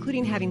ways,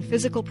 including having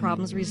physical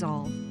problems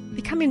resolved,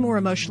 becoming more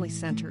emotionally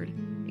centered,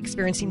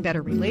 experiencing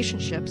better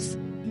relationships,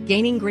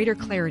 gaining greater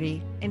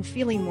clarity, and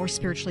feeling more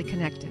spiritually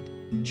connected.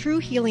 True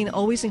healing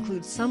always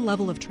includes some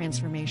level of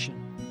transformation.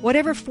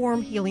 Whatever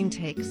form healing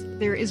takes,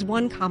 there is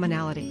one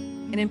commonality: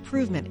 an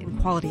improvement in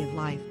quality of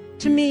life.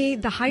 To me,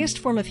 the highest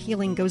form of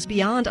healing goes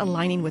beyond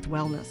aligning with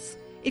wellness.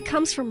 It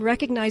comes from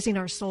recognizing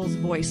our soul's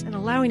voice and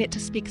allowing it to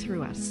speak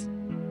through us.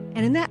 And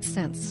in that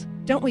sense,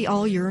 don't we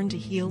all yearn to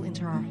heal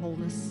into our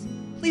wholeness?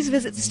 Please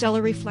visit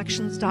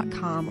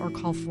stellarreflections.com or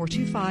call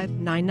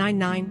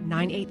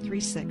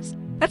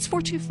 425-999-9836. That's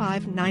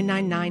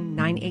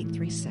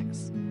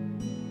 425-999-9836.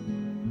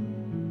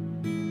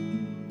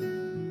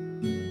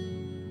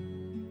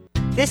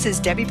 This is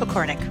Debbie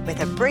Pokornik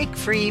with a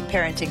break-free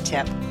parenting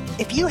tip.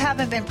 If you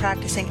haven't been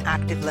practicing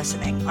active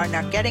listening or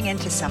are getting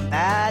into some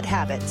bad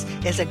habits,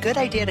 it's a good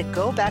idea to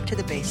go back to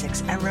the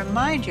basics and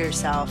remind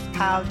yourself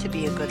how to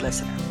be a good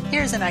listener.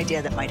 Here's an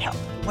idea that might help.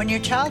 When your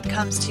child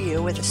comes to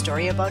you with a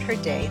story about her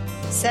day,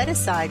 set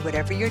aside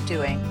whatever you're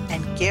doing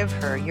and give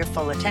her your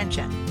full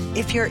attention.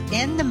 If you're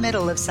in the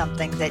middle of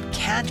something that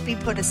can't be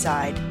put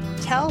aside,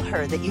 tell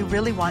her that you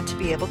really want to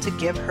be able to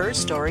give her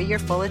story your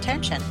full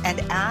attention and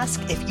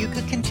ask if you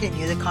could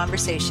continue the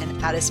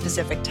conversation at a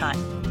specific time.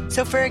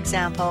 So for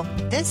example,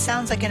 this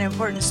sounds like an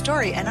important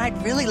story and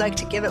I'd really like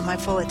to give it my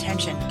full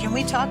attention. Can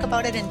we talk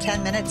about it in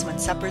 10 minutes when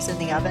supper's in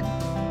the oven?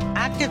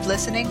 Active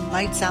listening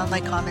might sound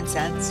like common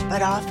sense,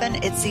 but often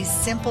it's these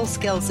simple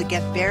skills that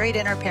get buried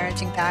in our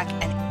parenting pack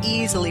and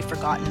easily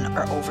forgotten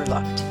or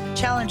overlooked.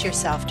 Challenge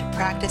yourself to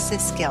practice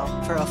this skill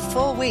for a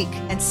full week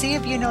and see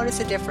if you notice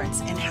a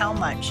difference in how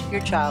much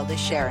your child is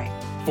sharing.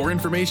 For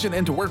information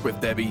and to work with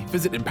Debbie,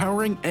 visit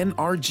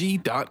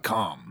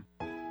empoweringnrg.com.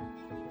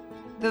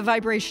 The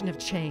vibration of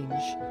change,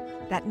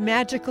 that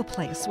magical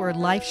place where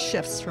life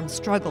shifts from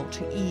struggle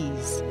to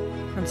ease,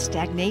 from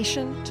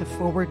stagnation to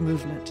forward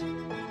movement,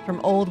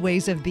 from old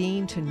ways of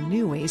being to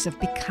new ways of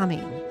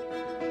becoming.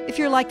 If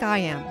you're like I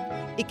am,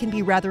 it can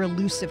be rather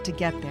elusive to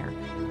get there,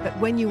 but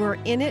when you are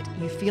in it,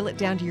 you feel it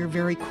down to your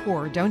very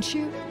core, don't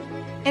you?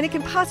 And it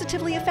can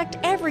positively affect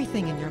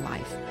everything in your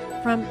life,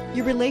 from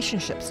your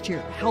relationships to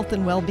your health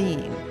and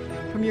well-being,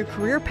 from your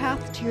career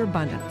path to your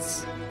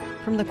abundance,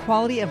 from the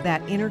quality of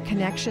that inner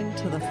connection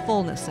to the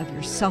fullness of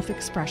your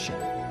self-expression.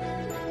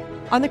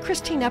 On the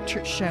Christine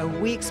Upchurch Show,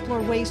 we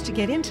explore ways to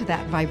get into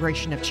that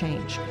vibration of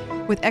change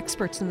with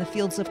experts in the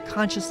fields of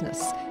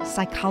consciousness,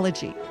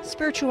 psychology,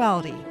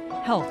 spirituality,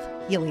 health,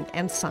 healing,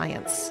 and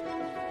science.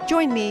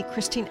 Join me,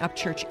 Christine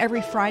Upchurch,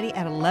 every Friday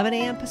at 11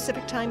 a.m.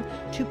 Pacific Time,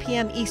 2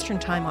 p.m. Eastern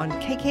Time on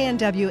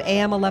KKNW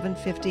AM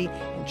 1150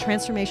 and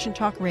Transformation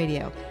Talk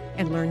Radio,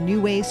 and learn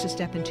new ways to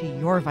step into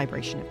your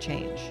vibration of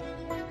change.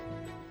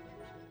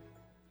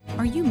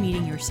 Are you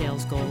meeting your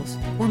sales goals?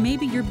 Or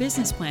maybe your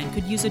business plan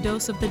could use a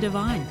dose of the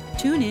divine.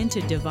 Tune in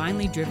to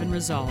Divinely Driven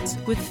Results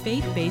with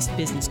faith-based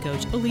business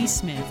coach Elise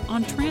Smith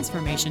on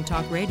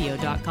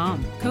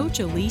TransformationTalkRadio.com. Coach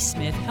Elise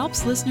Smith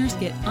helps listeners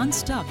get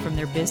unstuck from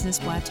their business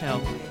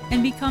plateau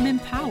and become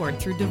empowered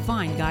through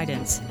divine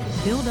guidance.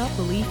 Build up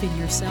belief in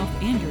yourself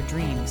and your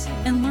dreams,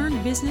 and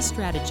learn business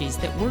strategies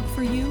that work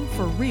for you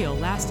for real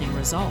lasting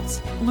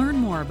results. Learn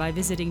more by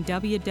visiting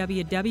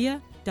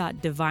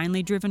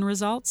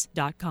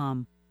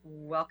www.divinelydrivenresults.com.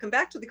 Welcome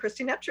back to the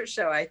Christine Upchurch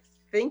Show. I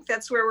think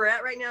that's where we're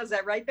at right now. Is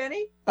that right,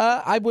 Benny?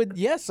 I would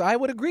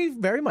agree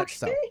very much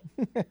so.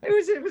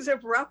 It was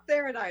abrupt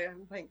there, and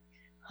I'm like,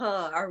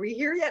 are we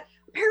here yet?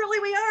 Apparently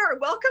we are.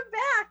 Welcome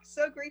back.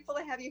 So grateful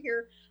to have you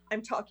here.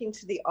 I'm talking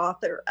to the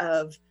author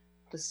of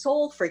The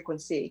Soul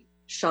Frequency,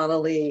 Shanna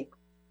Lee.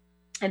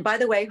 And by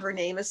the way, her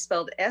name is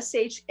spelled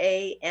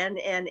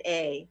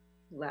Shanna,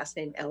 last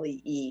name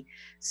Lee.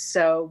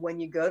 So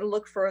when you go to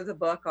look for the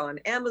book on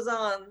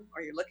Amazon,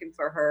 or you're looking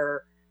for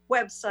her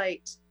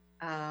website,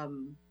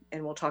 and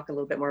we'll talk a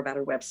little bit more about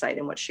her website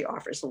and what she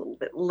offers a little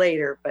bit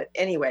later. But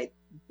anyway,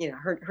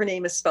 her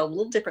name is spelled a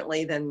little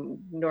differently than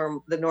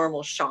the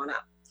normal Shanna.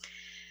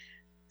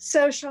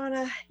 So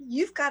Shanna,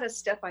 you've got a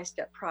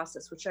step-by-step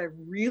process, which I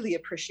really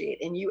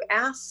appreciate. And you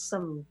ask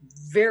some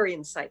very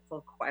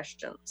insightful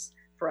questions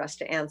for us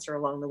to answer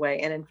along the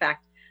way. And in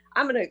fact,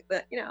 I'm going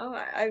to,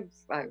 I've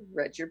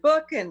read your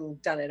book and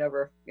done it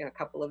over a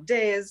couple of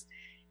days.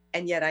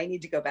 And yet I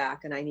need to go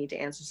back and I need to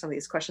answer some of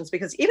these questions,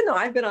 because even though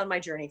I've been on my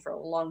journey for a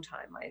long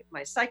time,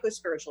 my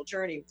psycho-spiritual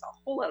journey with a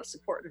whole lot of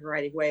support in a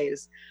variety of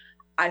ways,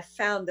 I've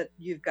found that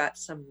you've got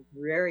some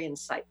very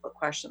insightful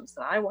questions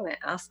that I want to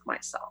ask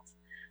myself.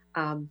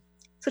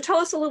 So tell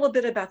us a little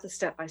bit about the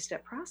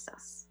step-by-step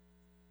process.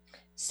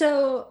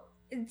 So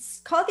it's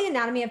called the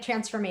Anatomy of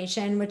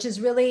Transformation, which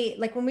is really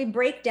like when we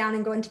break down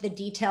and go into the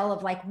detail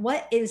of like,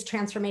 what is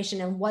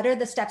transformation and what are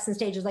the steps and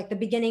stages, like the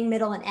beginning,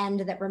 middle, and end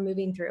that we're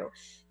moving through.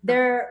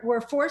 There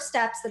were 4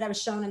 steps that I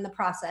was shown in the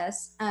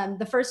process.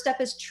 The first step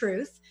is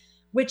truth,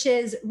 which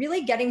is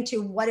really getting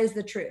to what is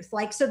the truth.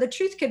 Like, so the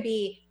truth could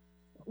be,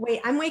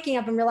 wait, I'm waking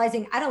up and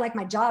realizing I don't like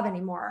my job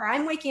anymore. Or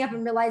I'm waking up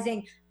and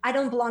realizing I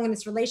don't belong in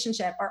this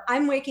relationship. Or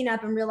I'm waking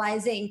up and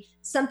realizing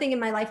something in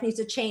my life needs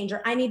to change,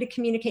 or I need to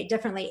communicate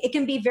differently. It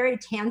can be very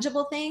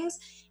tangible things.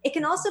 It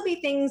can also be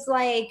things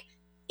like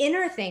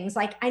inner things,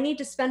 like I need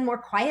to spend more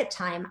quiet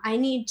time. I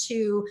need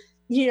to,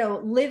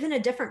 live in a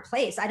different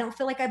place. I don't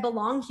feel like I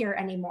belong here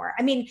anymore.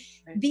 I mean,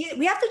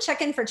 we have to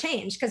check in for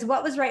change, because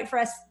what was right for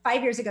us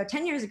 5 years ago,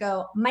 10 years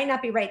ago might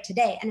not be right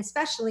today, and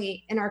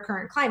especially in our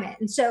current climate.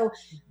 And so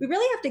we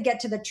really have to get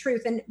to the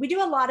truth. And we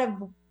do a lot of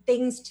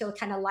things to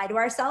kind of lie to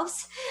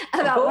ourselves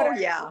about what our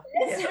truth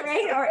is,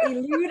 right? Or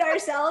elude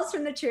ourselves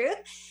from the truth.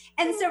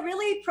 And so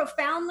really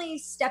profoundly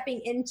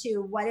stepping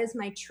into what is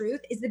my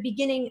truth is the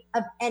beginning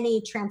of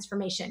any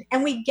transformation.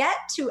 And we get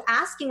to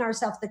asking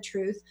ourselves the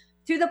truth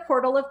through the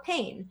portal of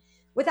pain.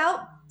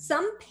 Without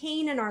some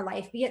pain in our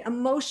life, be it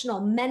emotional,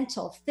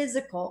 mental,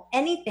 physical,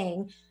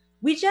 anything,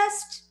 we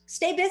just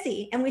stay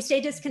busy and we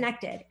stay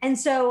disconnected. And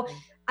so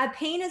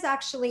pain is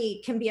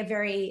actually can be a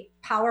very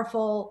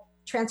powerful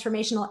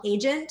transformational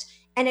agent.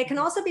 And it can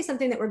also be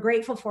something that we're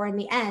grateful for in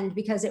the end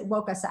because it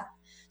woke us up.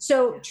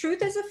 So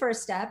truth is the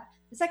first step.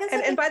 The second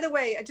step and by the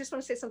way, I just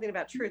want to say something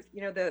about truth.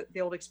 You know,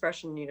 the old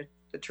expression, you know,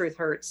 the truth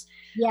hurts.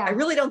 Yeah. I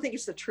really don't think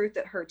it's the truth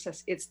that hurts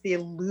us. It's the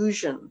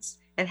illusions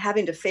and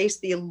having to face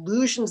the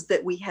illusions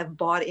that we have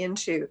bought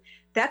into.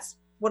 That's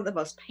one of the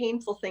most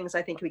painful things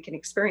I think we can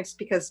experience,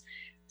 because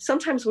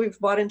sometimes we've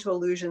bought into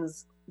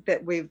illusions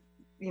that we've,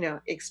 you know,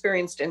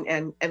 experienced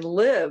and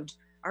lived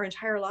our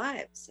entire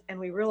lives. And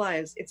we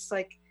realize it's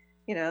like,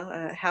 you know,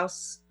 a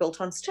house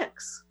built on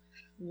sticks.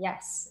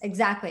 Yes,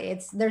 exactly.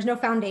 There's no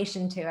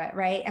foundation to it,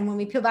 right? And when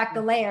we peel back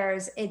the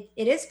layers, it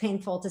is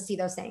painful to see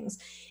those things.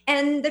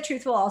 And the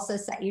truth will also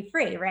set you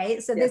free,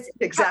 right? So Yes, this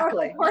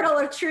exactly portal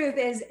of truth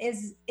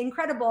is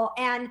incredible.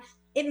 And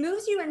it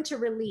moves you into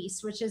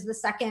release, which is the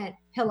second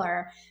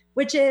pillar,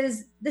 which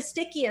is the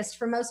stickiest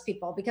for most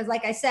people. Because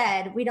like I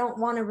said, we don't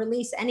want to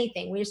release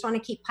anything. We just want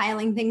to keep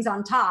piling things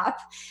on top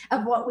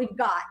of what we've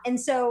got. And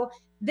so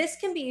this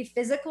can be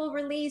physical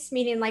release,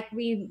 meaning like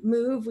we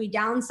move, we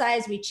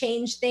downsize, we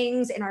change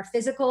things in our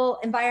physical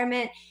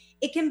environment.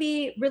 It can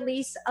be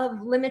release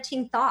of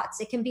limiting thoughts.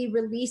 It can be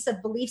release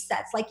of belief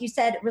sets. Like you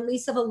said,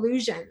 release of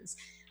illusions.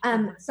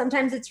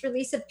 Sometimes it's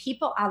release of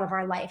people out of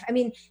our life. I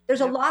mean,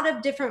 there's a lot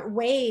of different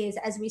ways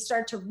as we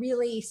start to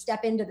really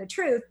step into the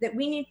truth that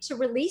we need to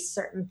release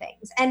certain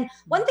things. And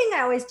one thing I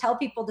always tell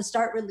people to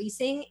start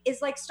releasing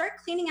is like, start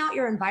cleaning out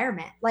your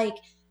environment. Like,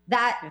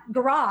 that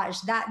garage,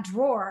 that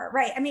drawer,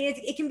 right? I mean,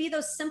 it can be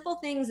those simple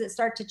things that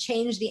start to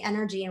change the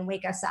energy and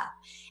wake us up.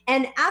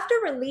 And after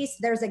release,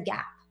 there's a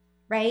gap,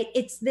 right?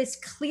 It's this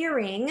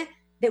clearing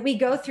that we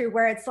go through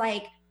where it's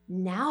like,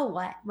 now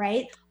what,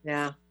 right?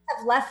 Yeah.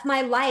 I've left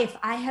my life.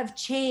 I have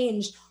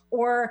changed.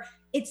 Or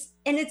it's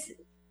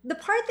the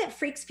part that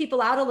freaks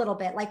people out a little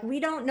bit. Like,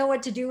 we don't know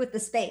what to do with the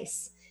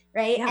space,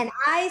 right? Yeah. And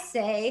I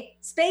say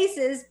space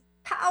is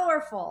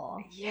powerful.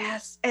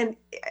 Yes. And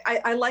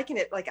I liken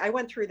it, like I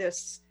went through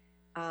this,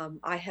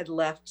 I had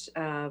left,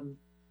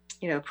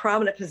 you know,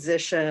 prominent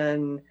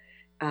position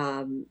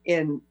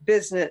in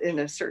business, in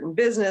a certain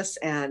business,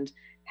 and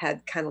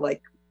had kind of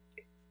like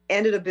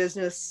ended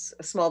a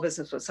small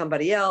business with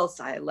somebody else.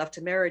 I left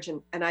a marriage,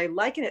 and I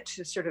liken it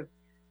to sort of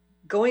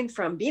going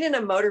from being in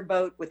a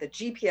motorboat with a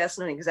GPS,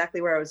 knowing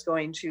exactly where I was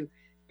going, to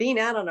being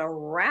out on a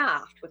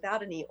raft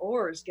without any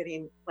oars,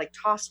 getting like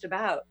tossed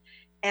about.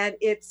 And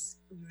it's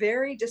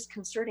very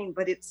disconcerting,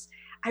 but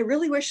I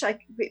really wish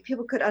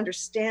people could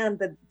understand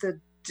the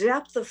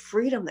depth of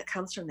freedom that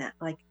comes from that.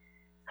 Like,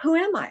 who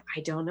am I? I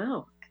don't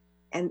know.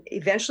 And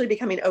eventually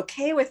becoming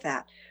okay with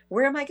that.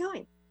 Where am I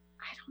going?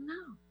 I don't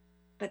know.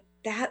 But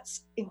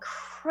that's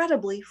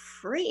incredibly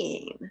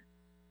freeing.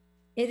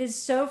 It is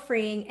so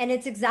freeing. And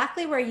it's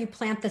exactly where you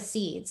plant the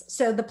seeds.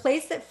 So the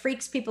place that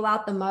freaks people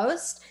out the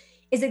most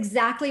is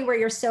exactly where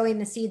you're sowing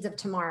the seeds of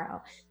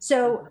tomorrow.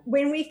 So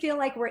when we feel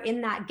like we're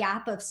in that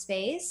gap of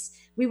space,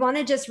 we want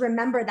to just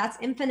remember that's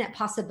infinite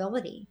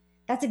possibility.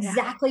 That's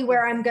exactly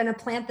where I'm going to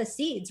plant the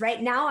seeds.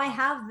 Right now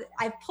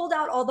I've pulled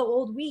out all the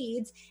old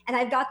weeds and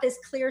I've got this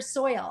clear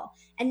soil,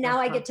 and now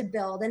I get to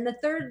build. And the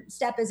third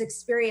step is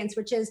experience,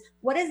 which is,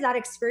 what is that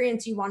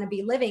experience you want to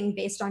be living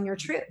based on your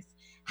truth?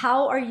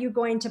 How are you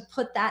going to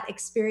put that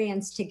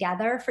experience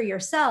together for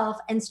yourself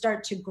and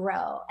start to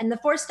grow? And the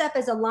fourth step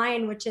is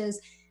align, which is,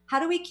 how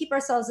do we keep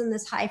ourselves in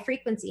this high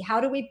frequency? How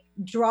do we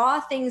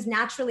draw things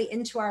naturally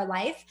into our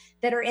life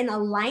that are in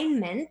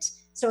alignment?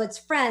 So it's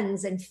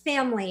friends and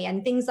family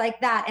and things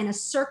like that, and a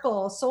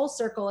soul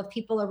circle of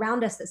people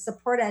around us that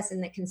support us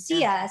and that can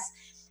see us,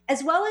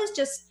 as well as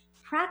just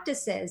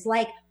practices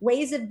like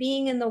ways of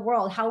being in the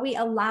world, how we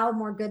allow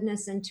more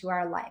goodness into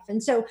our life.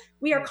 And so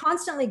we are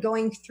constantly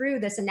going through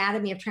this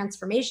anatomy of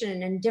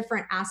transformation in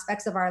different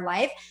aspects of our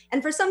life.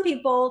 And for some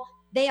people,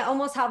 they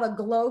almost have a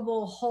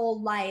global whole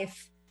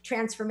life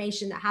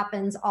transformation that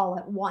happens all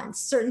at once.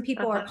 Certain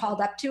people are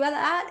called up to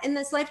that in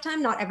this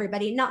lifetime, not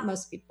everybody, not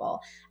most people.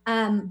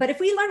 But if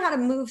we learn how to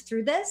move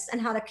through this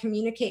and how to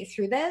communicate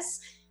through this,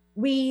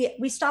 we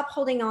stop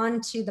holding on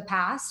to the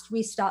past.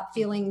 We stop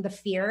feeling the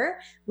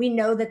fear. We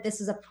know that this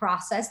is a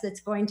process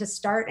that's going to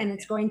start and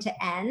it's going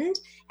to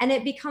end, and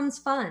it becomes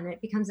fun. It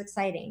becomes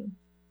exciting.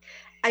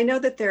 I know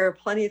that there are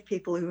plenty of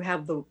people who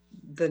have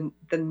the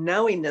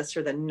knowingness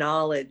or the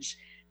knowledge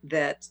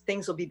that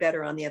things will be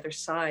better on the other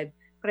side.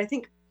 But I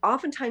think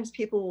oftentimes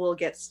people will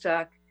get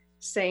stuck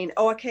saying,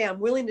 oh, okay, I'm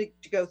willing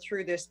to go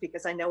through this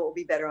because I know it will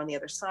be better on the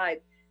other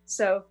side.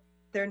 So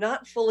they're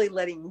not fully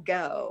letting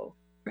go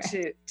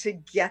to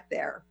get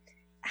there.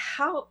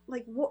 How,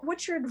 like,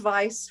 what's your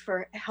advice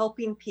for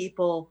helping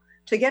people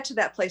to get to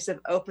that place of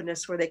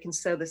openness where they can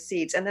sow the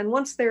seeds? And then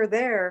once they're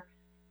there,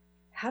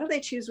 how do they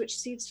choose which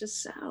seeds to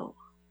sow?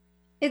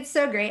 It's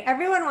so great.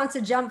 Everyone wants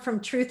to jump from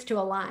truth to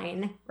a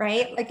line,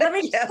 right? Like, let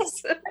me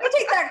Yes. let me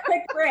take that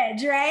quick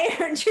bridge, right?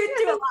 From truth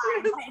to a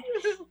line.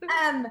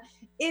 Like,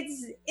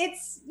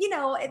 it's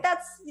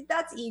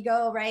that's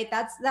ego, right?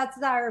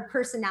 That's our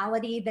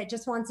personality that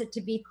just wants it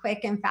to be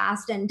quick and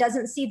fast and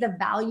doesn't see the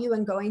value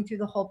in going through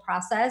the whole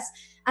process.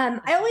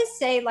 I always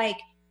say, like,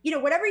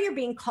 whatever you're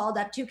being called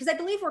up to, because I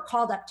believe we're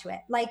called up to it.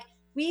 Like,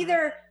 we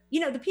either,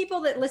 the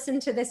people that listen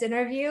to this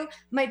interview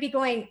might be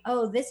going,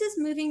 oh, this is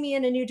moving me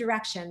in a new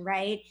direction,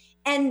 right?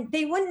 And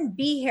they wouldn't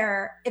be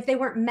here if they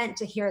weren't meant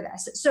to hear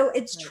this. So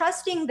it's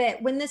trusting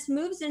that when this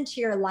moves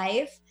into your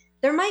life,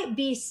 there might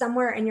be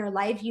somewhere in your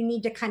life you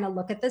need to kind of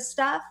look at this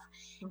stuff.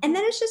 And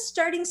then it's just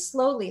starting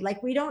slowly.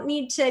 Like, we don't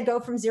need to go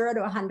from 0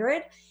 to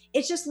 100.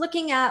 It's just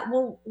looking at,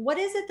 well, what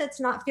is it that's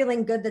not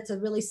feeling good? That's a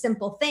really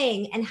simple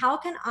thing. And how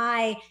can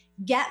I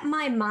get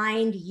my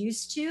mind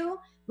used to,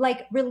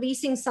 like,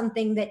 releasing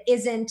something that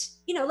isn't,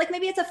 like,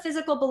 maybe it's a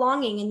physical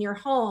belonging in your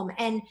home,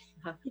 and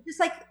it's just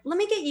like, let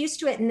me get used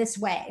to it in this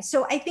way.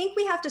 So I think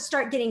we have to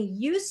start getting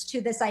used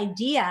to this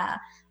idea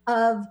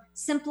of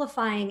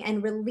simplifying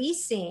and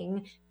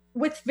releasing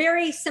with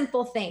very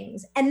simple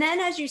things. And then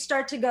as you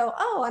start to go,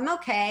 oh, I'm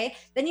okay,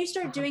 then you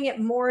start doing it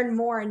more and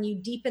more, and you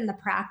deepen the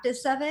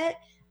practice of it.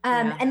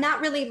 And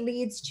that really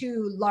leads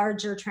to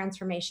larger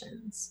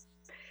transformations.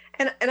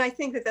 And I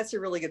think that that's a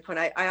really good point.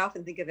 I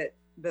often think of it,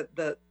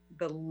 the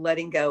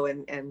letting go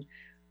and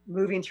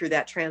moving through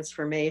that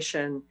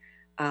transformation.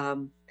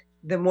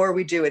 The more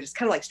we do it, it's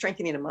kind of like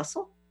strengthening a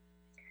muscle.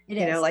 It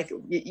is. Like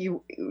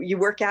you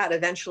work out,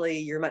 eventually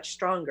you're much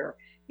stronger.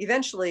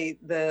 Eventually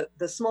the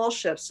small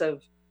shifts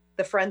of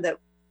the friend that,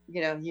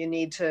 you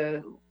need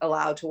to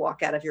allow to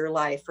walk out of your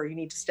life, or you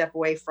need to step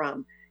away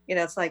from,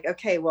 it's like,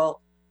 okay,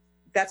 well,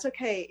 that's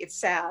okay. It's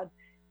sad.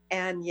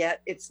 And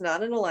yet it's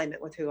not in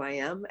alignment with who I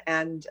am.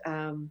 And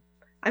I'm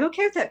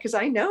okay with that, because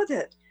I know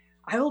that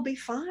I will be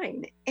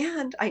fine.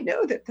 And I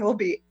know that there will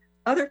be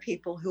other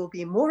people who will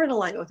be more in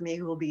alignment with me,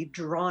 who will be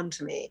drawn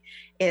to me.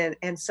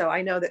 And so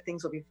I know that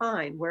things will be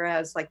fine.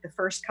 Whereas, like, the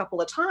first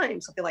couple of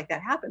times something like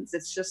that happens,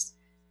 it's just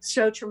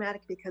so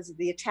traumatic because of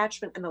the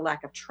attachment and the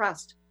lack of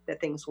trust that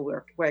things will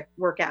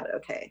work out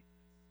okay.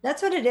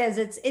 That's what it is.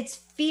 It's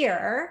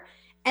fear,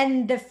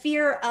 and the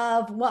fear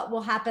of what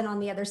will happen on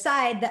the other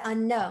side, the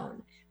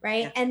unknown.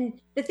 Right. Yeah.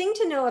 And the thing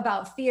to know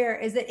about fear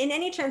is that in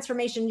any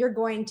transformation, you're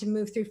going to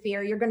move through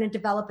fear. You're going to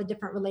develop a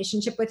different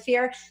relationship with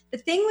fear. The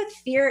thing with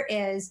fear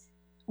is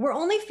we're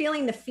only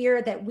feeling the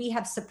fear that we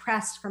have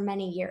suppressed for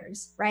many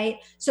years. Right.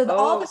 So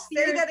all the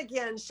fears, say that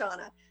again,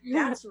 Shanna.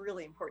 That's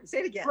really important.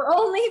 Say it again. We're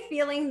only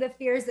feeling the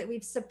fears that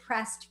we've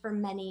suppressed for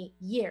many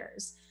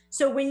years.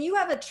 So when you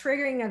have a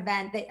triggering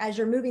event that, as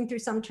you're moving through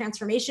some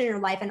transformation in your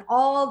life, and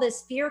all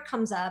this fear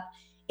comes up,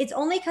 it's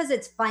only because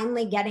it's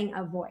finally getting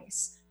a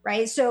voice.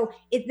 Right. So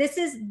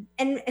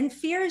and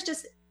fear is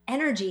just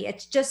energy.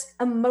 It's just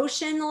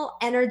emotional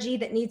energy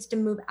that needs to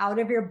move out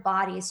of your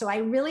body. So I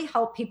really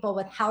help people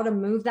with how to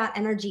move that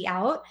energy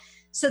out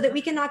so that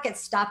we cannot get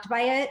stopped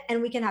by it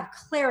and we can have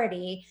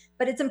clarity.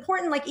 But it's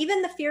important, like,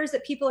 even the fears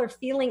that people are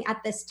feeling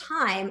at this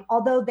time,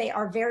 although they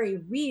are very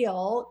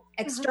real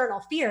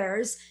external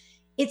fears,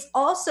 it's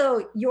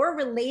also you're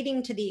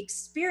relating to the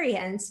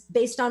experience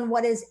based on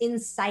what is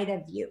inside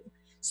of you.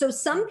 So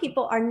some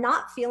people are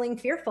not feeling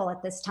fearful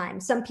at this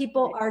time. Some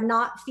people are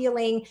not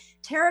feeling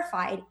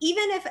terrified,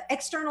 even if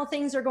external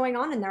things are going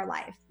on in their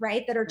life,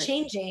 right, that are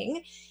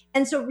changing.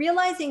 And so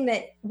realizing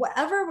that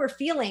whatever we're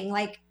feeling,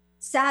 like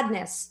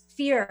sadness,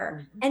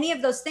 fear, any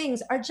of those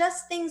things, are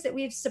just things that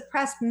we've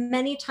suppressed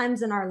many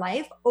times in our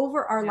life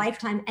over our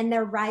lifetime, and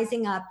they're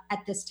rising up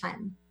at this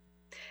time.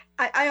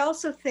 I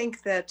also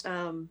think that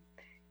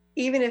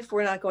even if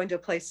we're not going to a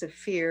place of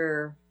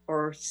fear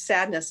or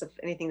sadness of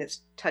anything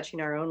that's touching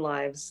our own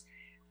lives,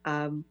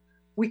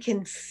 we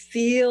can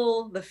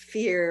feel the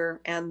fear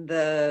and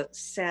the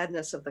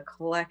sadness of the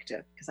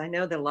collective, because I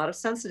know that a lot of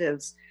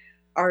sensitives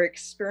are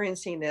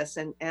experiencing this,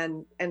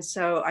 and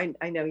so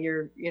I know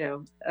you're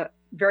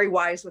very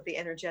wise with the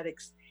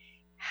energetics.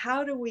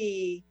 How do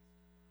we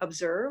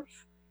observe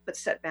but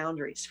set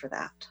boundaries for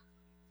that?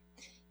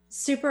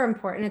 Super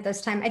important at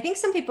this time. I think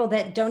some people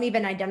that don't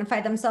even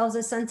identify themselves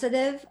as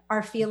sensitive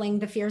are feeling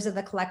the fears of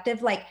the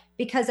collective, like,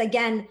 because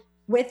again,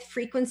 with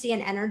frequency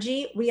and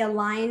energy, we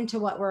align to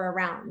what we're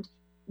around.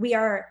 We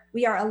are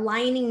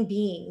aligning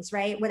beings,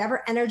 right?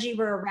 Whatever energy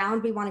we're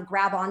around, we want to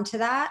grab onto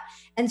that.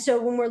 And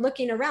so when we're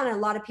looking around and a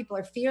lot of people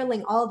are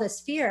feeling all this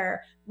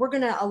fear, we're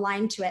going to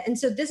align to it. And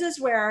so this is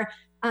where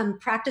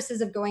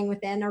practices of going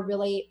within are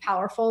really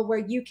powerful, where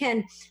you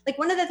can, like,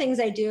 one of the things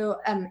I do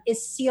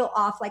is seal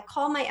off, like,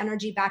 call my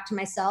energy back to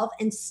myself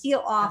and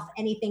seal off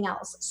anything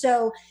else.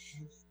 So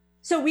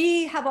So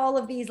we have all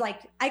of these,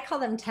 like, I call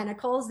them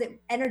tentacles, that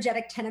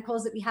energetic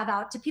tentacles that we have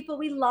out to people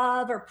we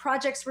love or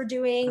projects we're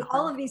doing,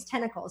 all of these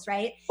tentacles,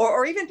 right?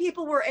 Or even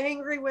people we're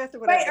angry with or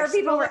whatever. Right, or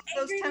people we're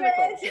those angry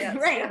tentacles. with. Yes,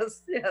 right.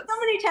 Yes. So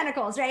many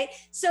tentacles, right?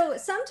 So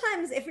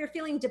sometimes if you're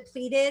feeling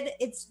depleted,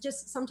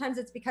 sometimes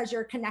it's because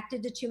you're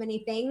connected to too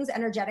many things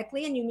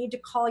energetically and you need to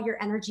call your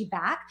energy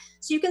back.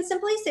 So you can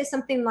simply say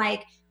something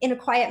like, in a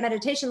quiet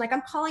meditation, like,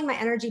 I'm calling my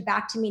energy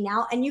back to me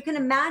now. And you can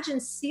imagine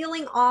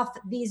sealing off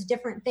these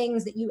different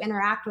things that you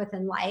interact with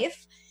in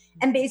life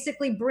and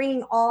basically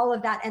bringing all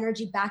of that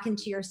energy back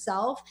into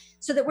yourself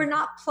so that we're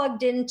not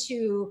plugged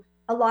into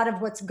a lot of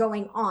what's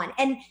going on.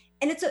 And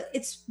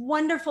it's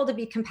wonderful to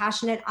be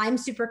compassionate. I'm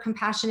super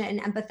compassionate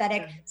and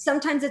empathetic.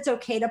 Sometimes it's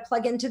okay to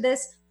plug into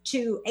this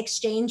to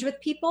exchange with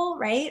people,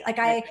 right? Like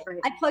I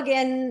plug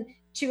in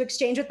to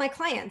exchange with my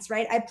clients,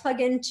 right? I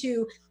plug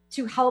into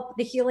to help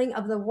the healing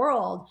of the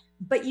world,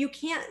 but you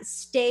can't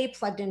stay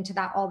plugged into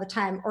that all the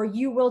time or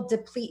you will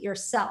deplete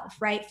yourself,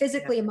 right?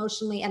 Physically,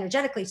 emotionally,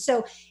 energetically.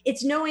 So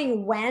it's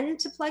knowing when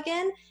to plug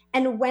in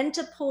and when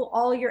to pull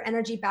all your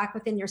energy back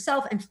within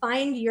yourself and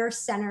find your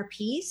center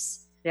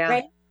piece,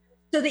 right?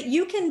 So that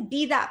you can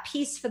be that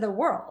piece for the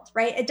world,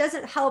 right? It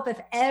doesn't help if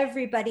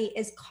everybody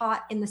is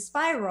caught in the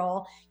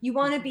spiral. You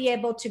want to be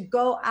able to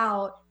go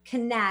out,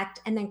 connect,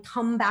 and then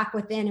come back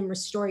within and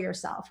restore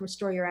yourself,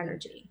 restore your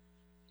energy.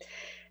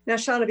 Now,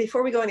 Shanna,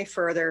 before we go any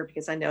further,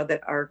 because I know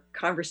that our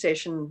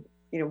conversation,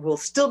 will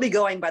still be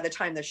going by the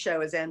time the show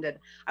is ended,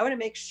 I want to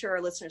make sure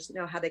our listeners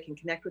know how they can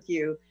connect with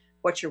you.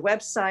 What's your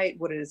website?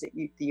 What it is that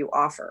you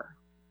offer?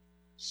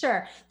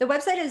 Sure. The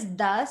website is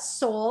the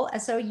soul,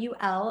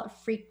 SOUL,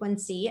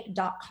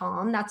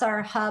 frequency.com. That's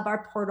our hub,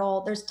 our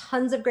portal. There's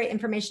tons of great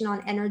information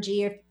on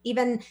energy.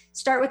 Even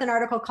start with an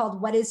article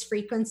called What is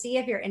Frequency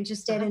if you're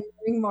interested in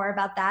learning more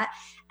about that.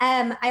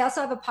 I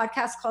also have a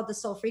podcast called The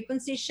Soul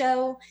Frequency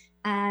Show.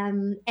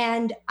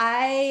 And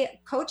I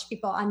coach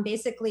people on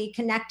basically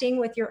connecting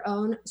with your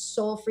own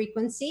soul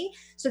frequency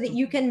so that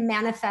you can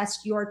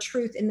manifest your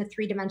truth in the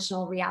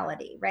 3-dimensional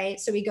reality, right?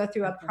 So we go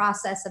through a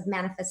process of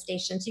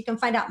manifestation. So you can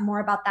find out more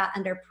about that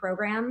under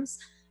programs.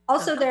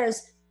 Also,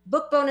 there's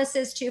book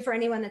bonuses too for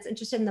anyone that's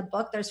interested in the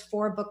book. There's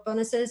 4 book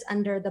bonuses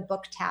under the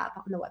book tab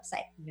on the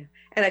website. Yeah.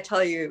 And I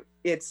tell you,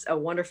 it's a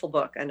wonderful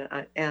book.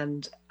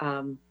 And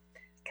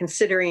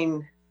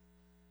considering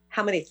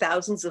how many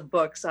thousands of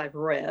books I've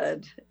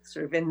read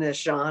sort of in this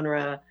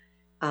genre,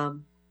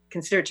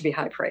 consider it to be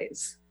high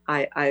praise.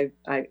 I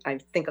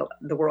think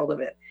the world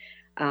of it.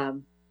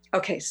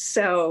 Okay,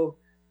 so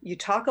you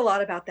talk a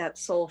lot about that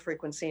soul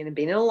frequency and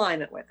being in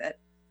alignment with it.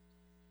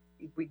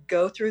 We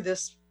go through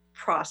this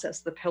process,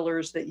 the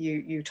pillars that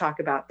you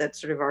talk about that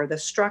sort of are the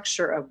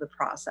structure of the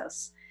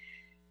process.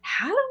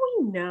 How do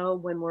we know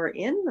when we're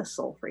in the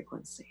soul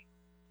frequency?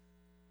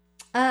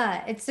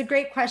 It's a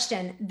great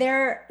question.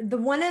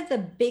 One of the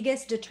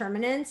biggest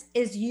determinants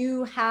is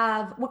you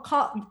have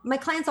my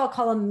clients all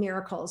call them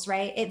miracles,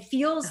 right? It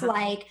feels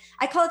like,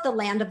 I call it the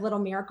land of little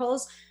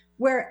miracles,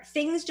 where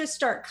things just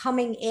start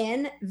coming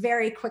in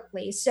very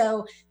quickly.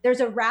 So there's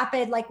a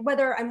rapid, like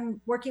whether I'm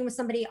working with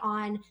somebody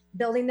on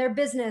building their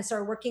business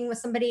or working with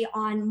somebody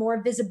on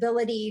more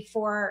visibility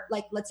for,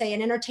 like, let's say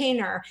an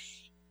entertainer,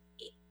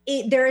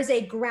 there is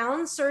a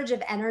ground surge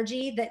of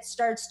energy that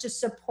starts to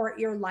support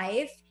your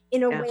life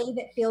in a way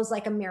that feels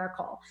like a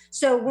miracle.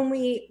 So when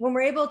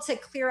we're able to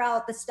clear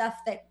out the stuff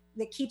that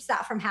keeps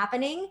that from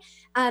happening,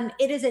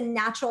 it is a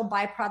natural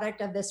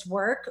byproduct of this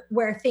work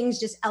where things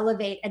just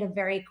elevate at a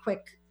very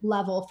quick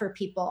level for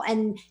people.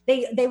 And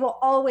they will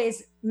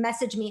always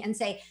message me and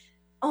say,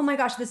 oh my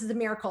gosh, this is a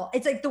miracle.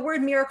 It's like the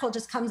word miracle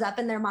just comes up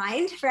in their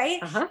mind, right?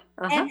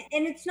 And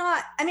it's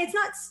not,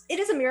 it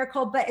is a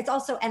miracle, but it's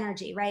also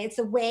energy, right? It's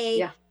the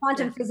way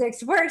quantum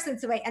physics works.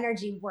 It's the way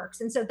energy works.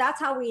 And so that's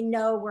how we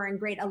know we're in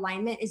great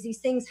alignment, is these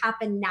things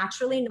happen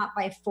naturally, not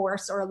by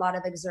force or a lot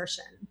of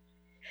exertion.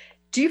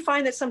 Do you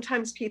find that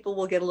sometimes people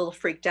will get a little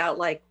freaked out,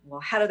 like,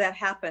 well, how did that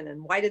happen?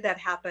 And why did that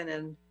happen?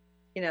 And,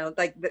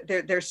 like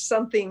there's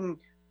something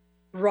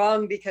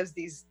wrong because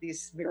these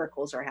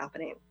miracles are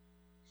happening.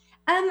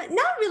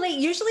 Not really.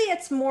 Usually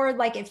it's more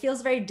like it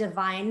feels very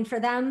divine for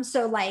them.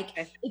 So like,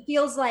 it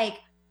feels like,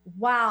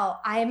 wow,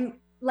 I'm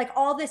like,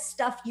 all this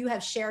stuff you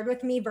have shared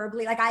with me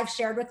verbally, like I've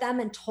shared with them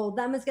and told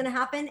them is going to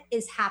happen,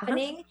 is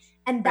happening.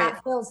 And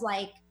that feels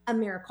like a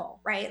miracle,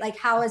 right? Like,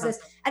 how is this?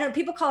 I don't know,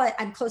 people call it,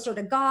 I'm closer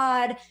to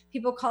God.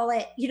 People call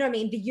it,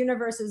 the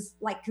universe is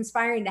like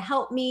conspiring to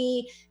help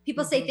me.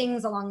 People say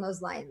things along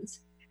those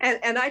lines.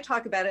 And I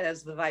talk about it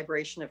as the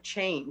vibration of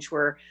change,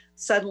 where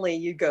suddenly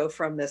you go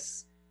from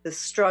this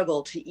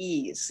struggle to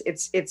ease.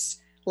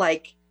 It's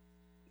like,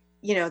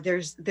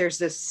 there's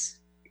this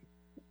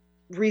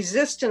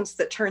resistance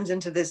that turns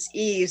into this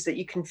ease that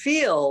you can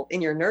feel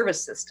in your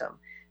nervous system.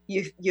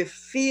 You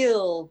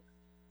feel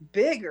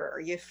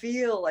bigger. You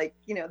feel like,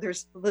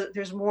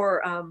 there's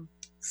more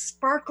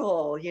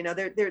sparkle.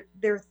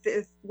 There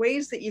are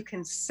ways that you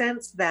can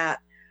sense that,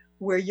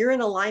 where you're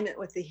in alignment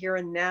with the here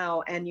and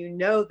now, and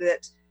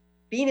that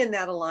being in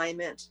that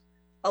alignment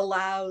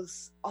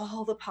allows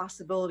all the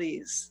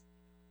possibilities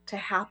to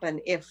happen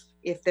if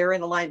they're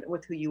in alignment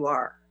with who you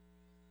are.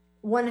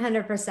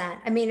 100%.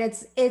 I mean,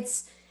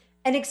 it's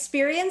an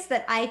experience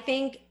that I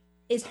think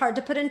is hard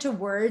to put into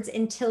words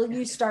until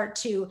you start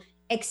to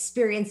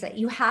experience it.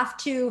 You have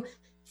to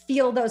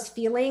feel those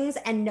feelings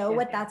and know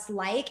what that's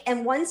like.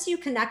 And once you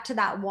connect to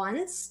that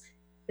once,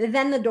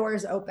 then the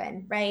doors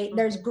open, right? Mm-hmm.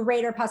 There's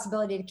greater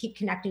possibility to keep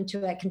connecting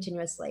to it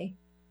continuously.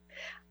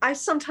 I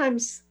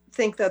sometimes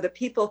think, though, that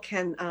people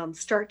can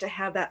start to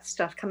have that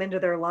stuff come into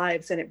their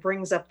lives, and it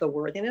brings up the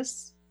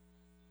worthiness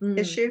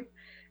issue,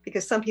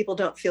 because some people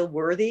don't feel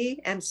worthy.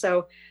 And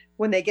so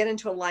when they get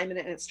into alignment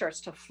and it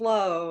starts to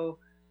flow,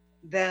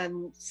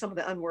 then some of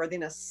the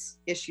unworthiness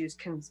issues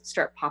can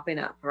start popping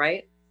up,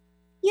 right?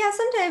 Yeah,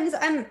 sometimes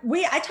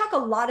I talk a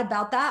lot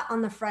about that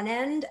on the front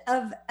end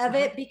of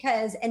it,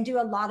 because, and do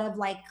a lot of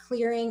like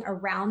clearing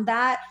around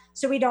that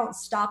so we don't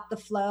stop the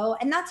flow.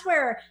 And that's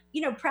where,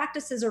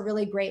 practices are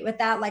really great with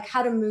that, like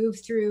how to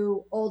move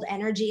through old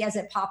energy as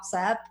it pops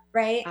up,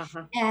 right?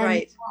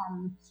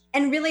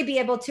 And really be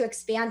able to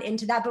expand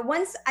into that. But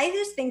I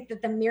just think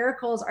that the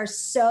miracles are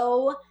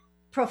so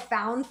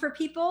profound for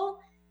people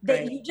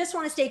that you just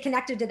want to stay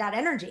connected to that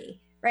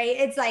energy. Right?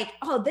 It's like,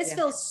 oh, this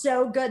feels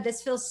so good.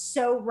 This feels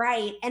so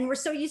right. And we're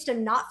so used to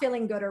not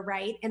feeling good or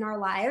right in our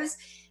lives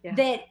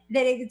that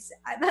it's,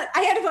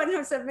 I had one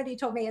where somebody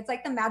told me it's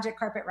like the magic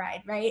carpet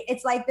ride, right?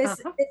 It's like this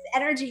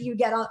energy you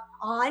get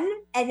on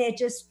and it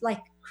just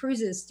like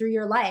cruises through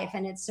your life.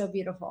 And it's so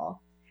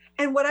beautiful.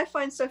 And what I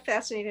find so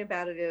fascinating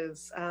about it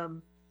is,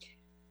 on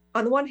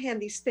the one hand,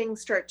 these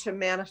things start to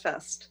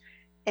manifest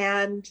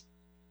and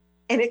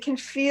it can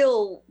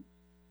feel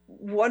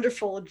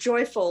wonderful,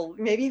 joyful,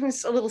 maybe even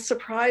a little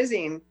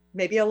surprising,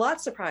 maybe a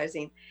lot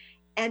surprising.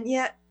 And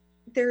yet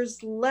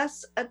there's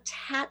less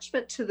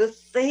attachment to the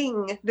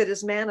thing that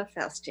is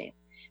manifesting.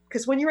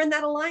 Because when you're in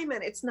that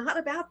alignment, it's not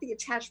about the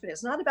attachment.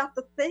 It's not about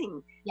the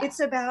thing. Yeah.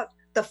 It's about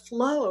the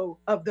flow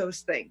of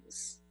those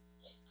things.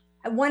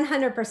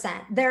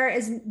 100%. There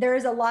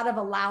is a lot of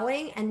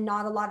allowing and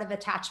not a lot of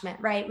attachment,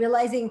 right?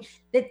 Realizing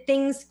that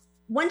things,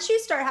 once you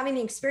start having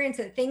the experience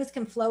that things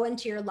can flow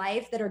into your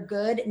life that are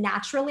good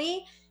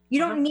naturally, you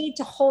don't need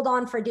to hold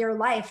on for dear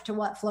life to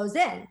what flows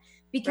in,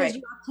 because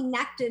you are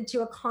connected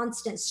to a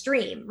constant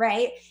stream,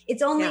 right?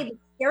 It's only the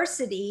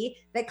scarcity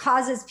that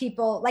causes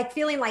people like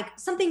feeling like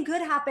something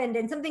good happened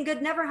and something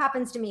good never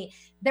happens to me.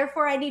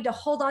 Therefore, I need to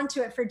hold on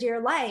to it for dear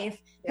life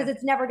because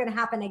it's never going to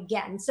happen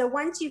again. So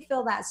once you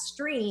feel that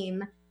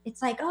stream,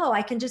 it's like, oh,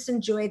 I can just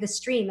enjoy the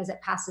stream as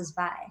it passes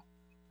by.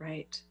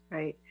 Right.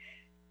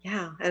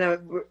 Yeah. And I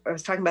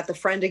was talking about the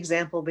friend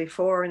example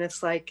before, and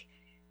it's like,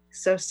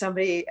 so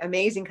somebody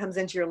amazing comes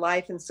into your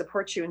life and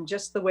supports you in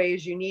just the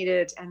ways you need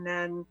it. And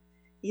then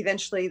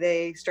eventually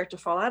they start to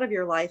fall out of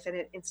your life.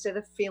 And instead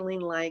of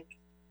feeling like,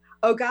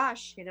 oh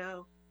gosh,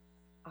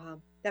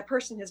 that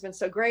person has been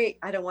so great,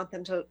 I don't want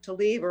them to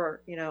leave,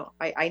 or,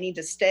 I need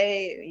to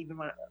stay, even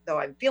though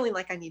I'm feeling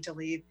like I need to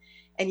leave.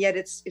 And yet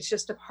it's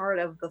just a part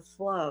of the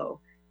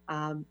flow.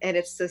 And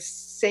it's the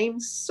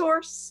same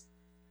source,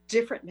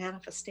 different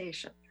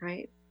manifestation,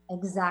 right?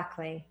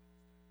 Exactly.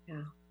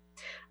 Yeah.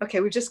 Okay,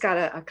 we've just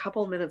got a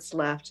couple minutes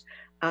left.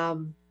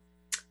 Do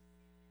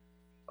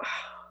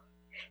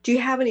you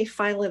have any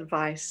final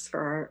advice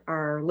for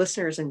our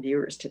listeners and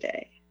viewers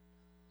today?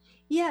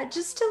 Yeah,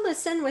 just to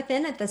listen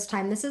within at this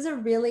time. This is a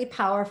really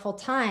powerful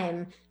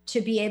time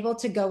to be able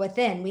to go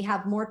within. We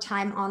have more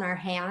time on our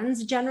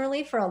hands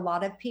generally for a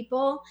lot of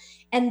people.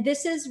 And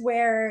this is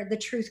where the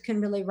truth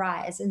can really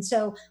rise. And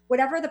so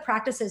whatever the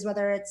practice is,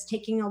 whether it's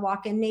taking a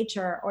walk in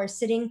nature or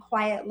sitting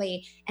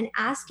quietly and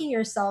asking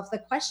yourself the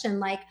question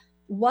like,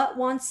 what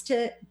wants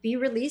to be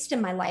released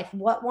in my life?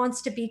 What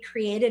wants to be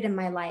created in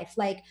my life?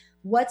 Like,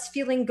 what's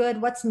feeling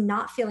good? What's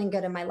not feeling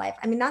good in my life?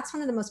 I mean, that's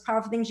one of the most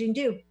powerful things you can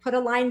do. Put a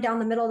line down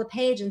the middle of the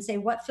page and say,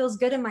 what feels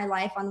good in my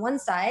life on one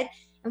side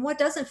and what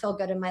doesn't feel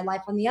good in my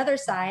life on the other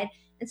side,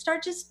 and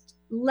start just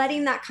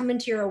letting that come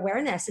into your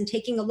awareness and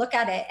taking a look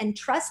at it and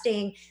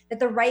trusting that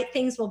the right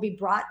things will be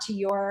brought to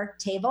your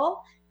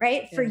table,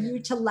 right? For you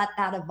to let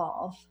that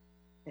evolve.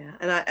 Yeah.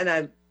 And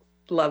I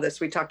love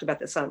this. We talked about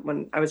this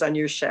when I was on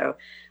your show,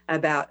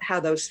 about how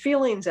those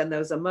feelings and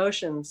those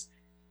emotions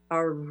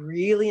are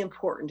really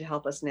important to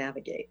help us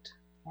navigate.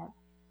 Yeah.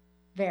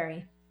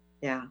 Very.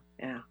 Yeah.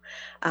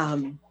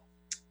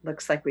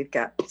 Looks like we've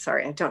got,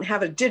 sorry, I don't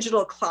have a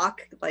digital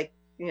clock like,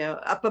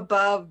 up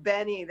above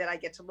Benny that I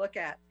get to look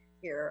at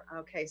here.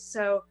 Okay.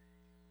 So,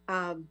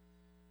 once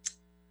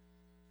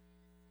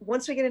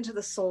we get into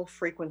the soul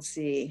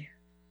frequency,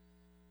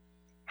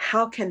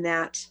 how can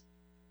that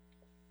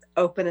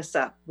open us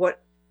up?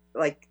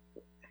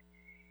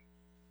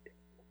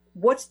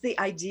 What's the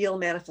ideal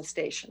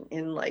manifestation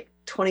in like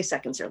 20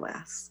 seconds or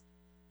less?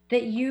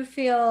 That you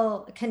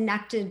feel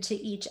connected to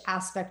each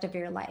aspect of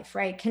your life,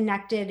 right?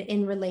 Connected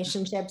in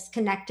relationships,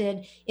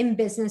 connected in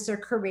business or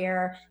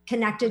career,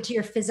 connected to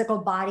your physical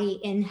body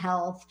in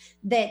health,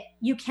 that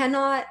you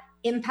cannot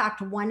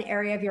impact one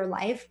area of your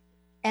life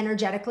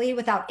energetically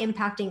without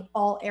impacting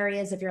all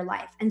areas of your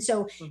life. And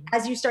so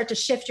as you start to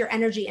shift your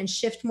energy and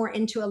shift more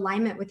into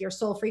alignment with your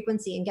soul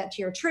frequency and get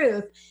to your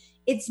truth,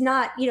 it's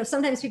not,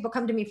 sometimes people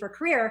come to me for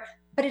career,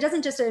 but it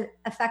doesn't just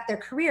affect their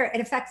career,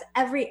 it affects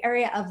every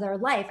area of their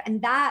life.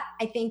 And that,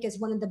 I think, is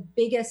one of the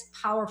biggest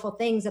powerful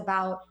things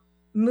about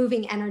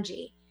moving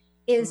energy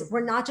is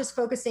we're not just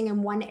focusing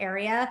in one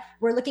area,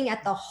 we're looking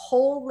at the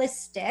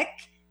holistic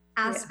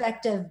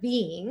aspect of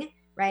being,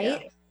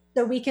 right? Yeah.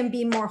 So we can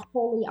be more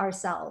wholly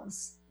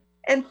ourselves.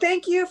 And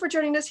thank you for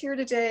joining us here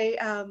today.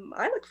 I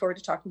look forward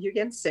to talking to you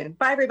again soon.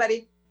 Bye,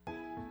 everybody.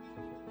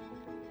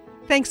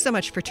 Thanks so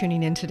much for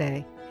tuning in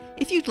today.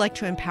 If you'd like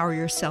to empower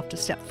yourself to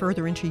step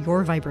further into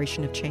your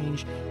vibration of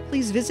change,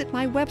 please visit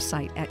my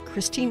website at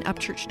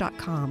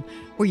christineupchurch.com,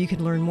 where you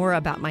can learn more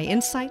about my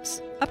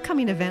insights,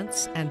 upcoming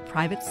events, and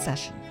private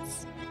sessions.